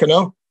with Rebecca,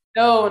 no?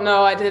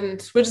 No, I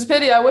didn't. Which is a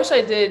pity. I wish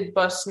I did,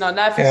 but no,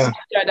 now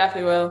I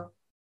definitely will.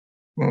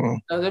 Mm.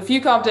 So there are a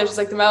few competitions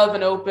like the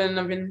Melbourne Open.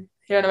 I've been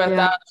hearing about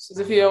that. So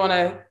there's a few I want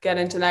to get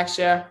into next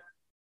year.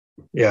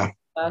 Yeah.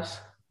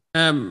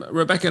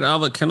 Rebecca and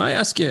Alva, can I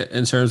ask you,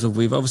 in terms of,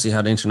 we've obviously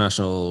had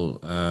International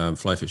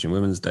Fly Fishing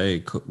Women's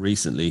Day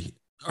recently.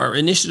 Are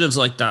initiatives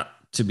like that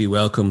to be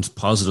welcomed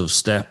positive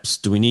steps?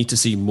 Do we need to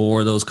see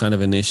more of those kind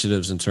of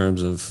initiatives in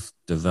terms of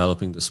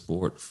developing the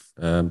sport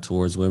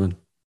towards women?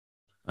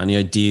 Any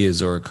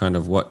ideas, or kind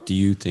of what do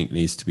you think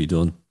needs to be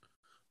done?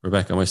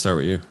 Rebecca, I might start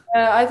with you.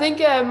 I think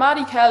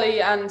Maddie Kelly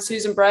and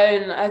Susan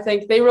Brown, I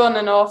think they run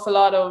an awful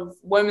lot of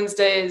women's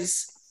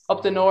days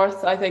up the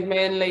north, I think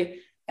mainly.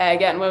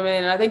 Getting women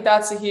in. And I think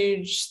that's a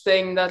huge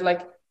thing, that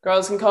like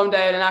girls can come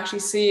down and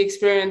actually see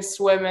experienced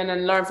women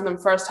and learn from them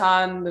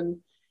firsthand, and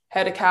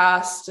how to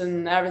cast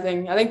and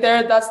everything. I think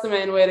that's the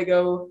main way to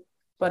go.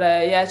 But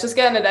it's just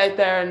getting it out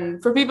there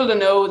and for people to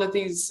know that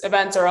these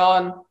events are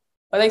on.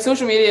 I think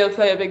social media will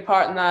play a big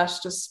part in that,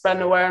 just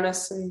spreading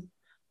awareness and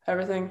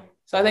everything.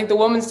 So I think the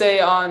Women's Day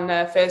on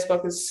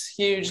Facebook is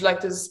huge.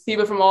 Like, there's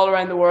people from all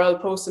around the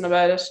world posting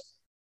about it.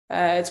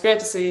 It's great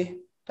to see,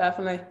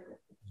 definitely.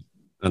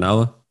 And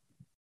Ella?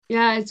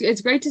 Yeah,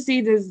 it's great to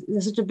see there's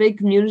such a big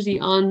community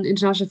on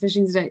International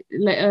Fishing Day,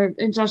 or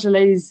International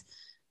Ladies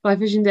Fly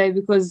Fishing Day,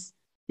 because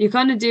you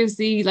kind of do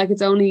see like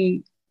you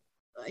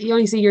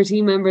only see your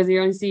team members,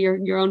 you only see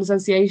your own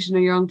association or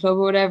your own club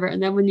or whatever,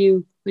 and then when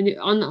you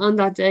on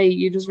that day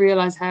you just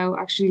realize how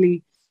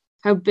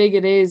big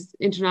it is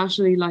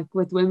internationally, like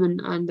with women,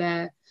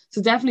 and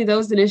so definitely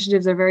those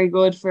initiatives are very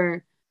good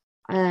for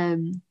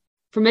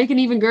making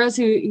even girls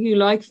who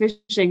like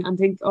fishing and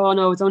think, oh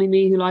no, it's only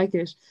me who like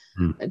it,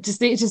 to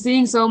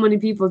seeing so many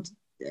people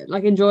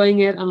like enjoying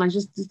it and like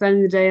just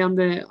spending the day on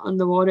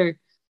the water,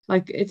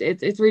 like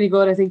it's really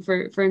good, I think,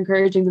 for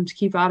encouraging them to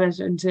keep at it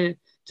and to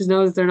just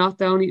know that they're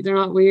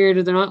not weird,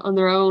 or they're not on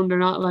their own, they're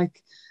not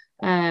like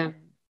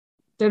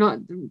they're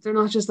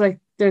not just like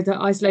they're the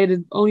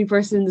isolated only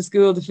person in the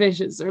school that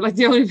fishes, or like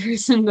the only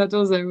person that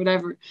does it or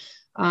whatever.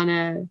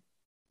 And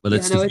well,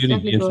 it's the beauty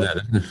of the internet,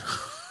 isn't it?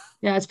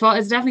 Yeah, it's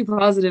definitely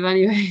positive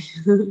anyway.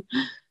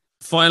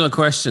 Final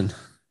question.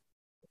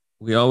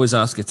 We always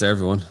ask it to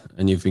everyone,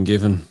 and you've been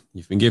given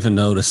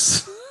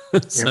notice.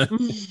 So,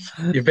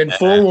 you've been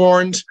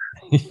forewarned.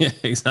 Yeah,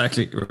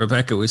 exactly.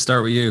 Rebecca, we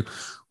start with you.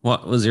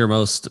 What was your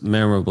most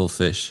memorable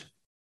fish?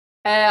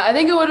 I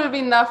think it would have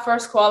been that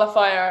first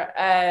qualifier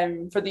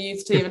for the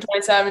youth team in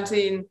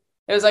 2017.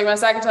 It was like my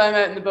second time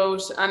out in the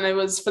boat, and it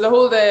was for the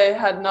whole day,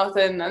 had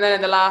nothing, and then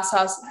in the last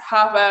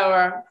half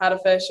hour had a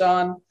fish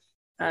on,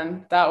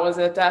 and that was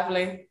it,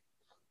 definitely.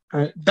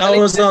 That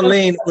was on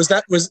Lean. Was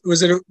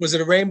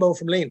it a rainbow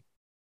from Lean?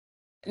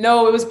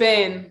 No, it was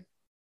Bain.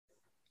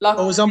 It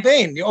was on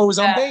Bain. Oh, it was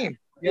on Bain.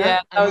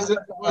 Yeah.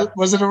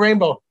 Was it a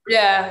rainbow?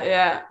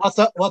 Yeah.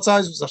 What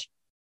size was it?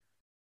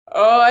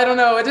 Oh, I don't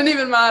know. It didn't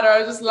even matter. I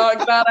was just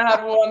glad I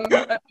had one.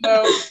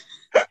 No.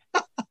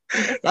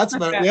 That's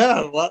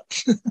about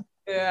what?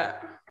 Yeah.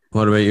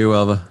 What about you,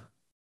 Alva?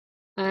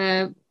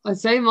 I'd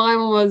say mine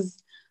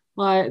was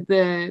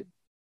the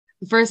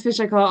first fish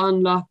I caught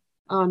on Loch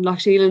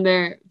Sheelan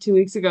there 2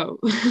 weeks ago.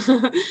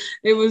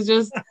 It was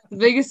just the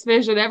biggest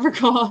fish I'd ever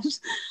caught,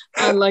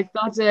 and like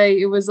that day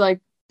it was like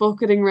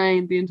bucketing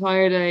rain the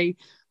entire day,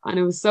 and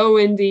it was so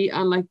windy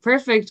and like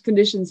perfect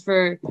conditions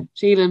for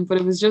Sheelan, but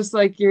it was just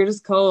like you're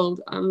just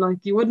cold and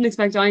like you wouldn't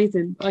expect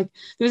anything. Like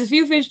there was a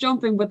few fish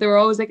jumping, but they were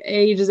always like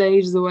ages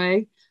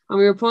away, and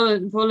we were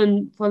pulling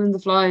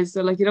the flies,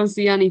 so like you don't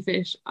see any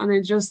fish, and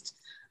it just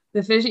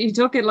the fish, he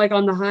took it like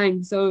on the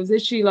hang, so it was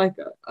literally like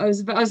I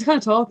was kind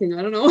of talking,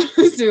 I don't know what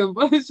I was doing,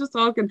 but I was just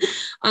talking,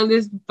 and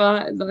this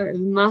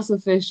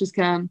massive fish just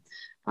came,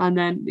 and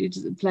then he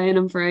just playing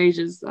him for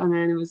ages, and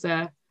then it was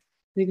I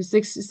think it was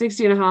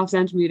 60.5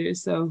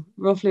 centimeters, so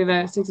roughly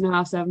about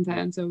 6.5, 7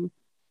 pounds. So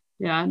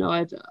yeah, no,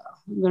 I'm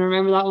gonna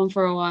remember that one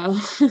for a while.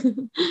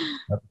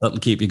 That'll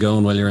keep you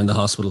going while you're in the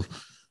hospital.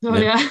 Oh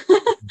yeah.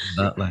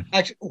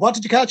 Actually, what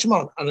did you catch him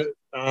on? And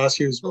I'll ask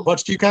you, what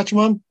did you catch him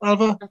on,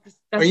 Alva?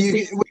 That's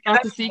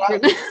a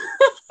secret.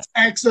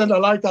 Excellent, I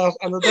like that.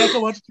 And Rebecca,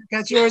 what did you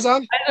catch yours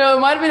on? I know,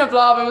 it might have been a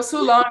blob. It was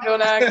so long ago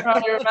now, I can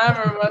probably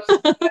remember, but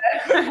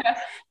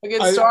a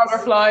good storm or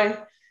fly.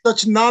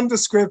 Such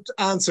nondescript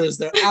answers,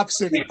 they're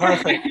absolutely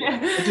perfect.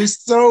 They do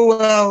so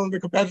well in the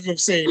competitive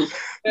scene.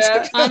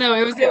 Yeah. I know,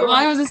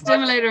 mine was a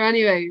stimulator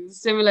anyway. It was a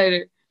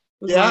stimulator.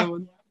 Yeah.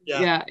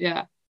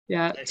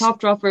 Excellent. Top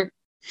dropper.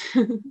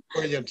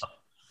 Brilliant.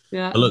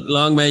 Yeah. Well, look,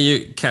 long may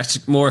you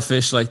catch more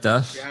fish like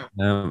that.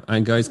 Yeah.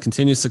 And guys,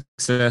 continue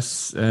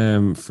success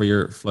for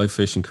your fly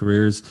fishing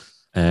careers,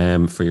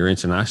 for your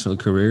international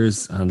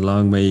careers, and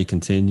long may you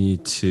continue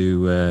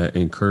to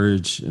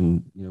encourage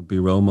and be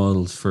role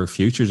models for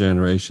future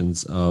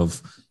generations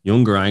of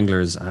younger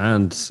anglers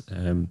and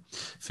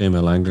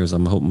female anglers.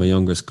 I'm hoping my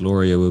youngest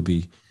Gloria will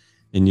be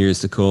in years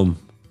to come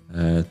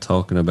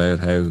talking about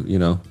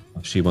how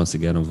she wants to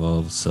get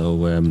involved.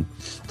 So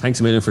thanks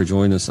a million for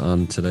joining us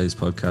on today's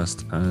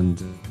podcast, and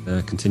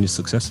continued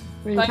success.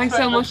 Thanks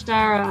so much,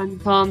 Dara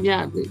and Tom.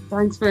 Yeah,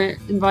 thanks for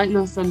inviting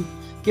us and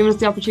giving us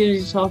the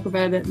opportunity to talk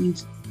about it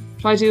and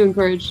try to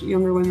encourage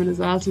younger women as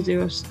well to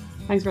do it.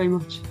 Thanks very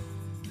much.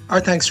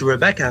 Our thanks to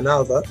Rebecca and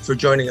Alva for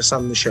joining us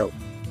on the show.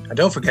 And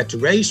don't forget to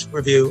rate,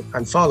 review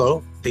and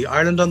follow the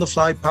Ireland on the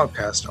Fly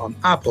podcast on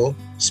Apple,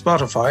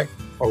 Spotify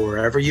or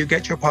wherever you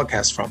get your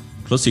podcasts from.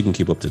 Plus, you can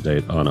keep up to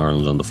date on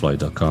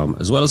IrelandOnTheFly.com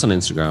as well as on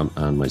Instagram,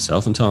 and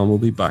myself and Tom will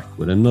be back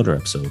with another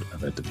episode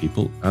about the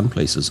people and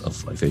places of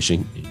fly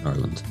fishing in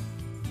Ireland.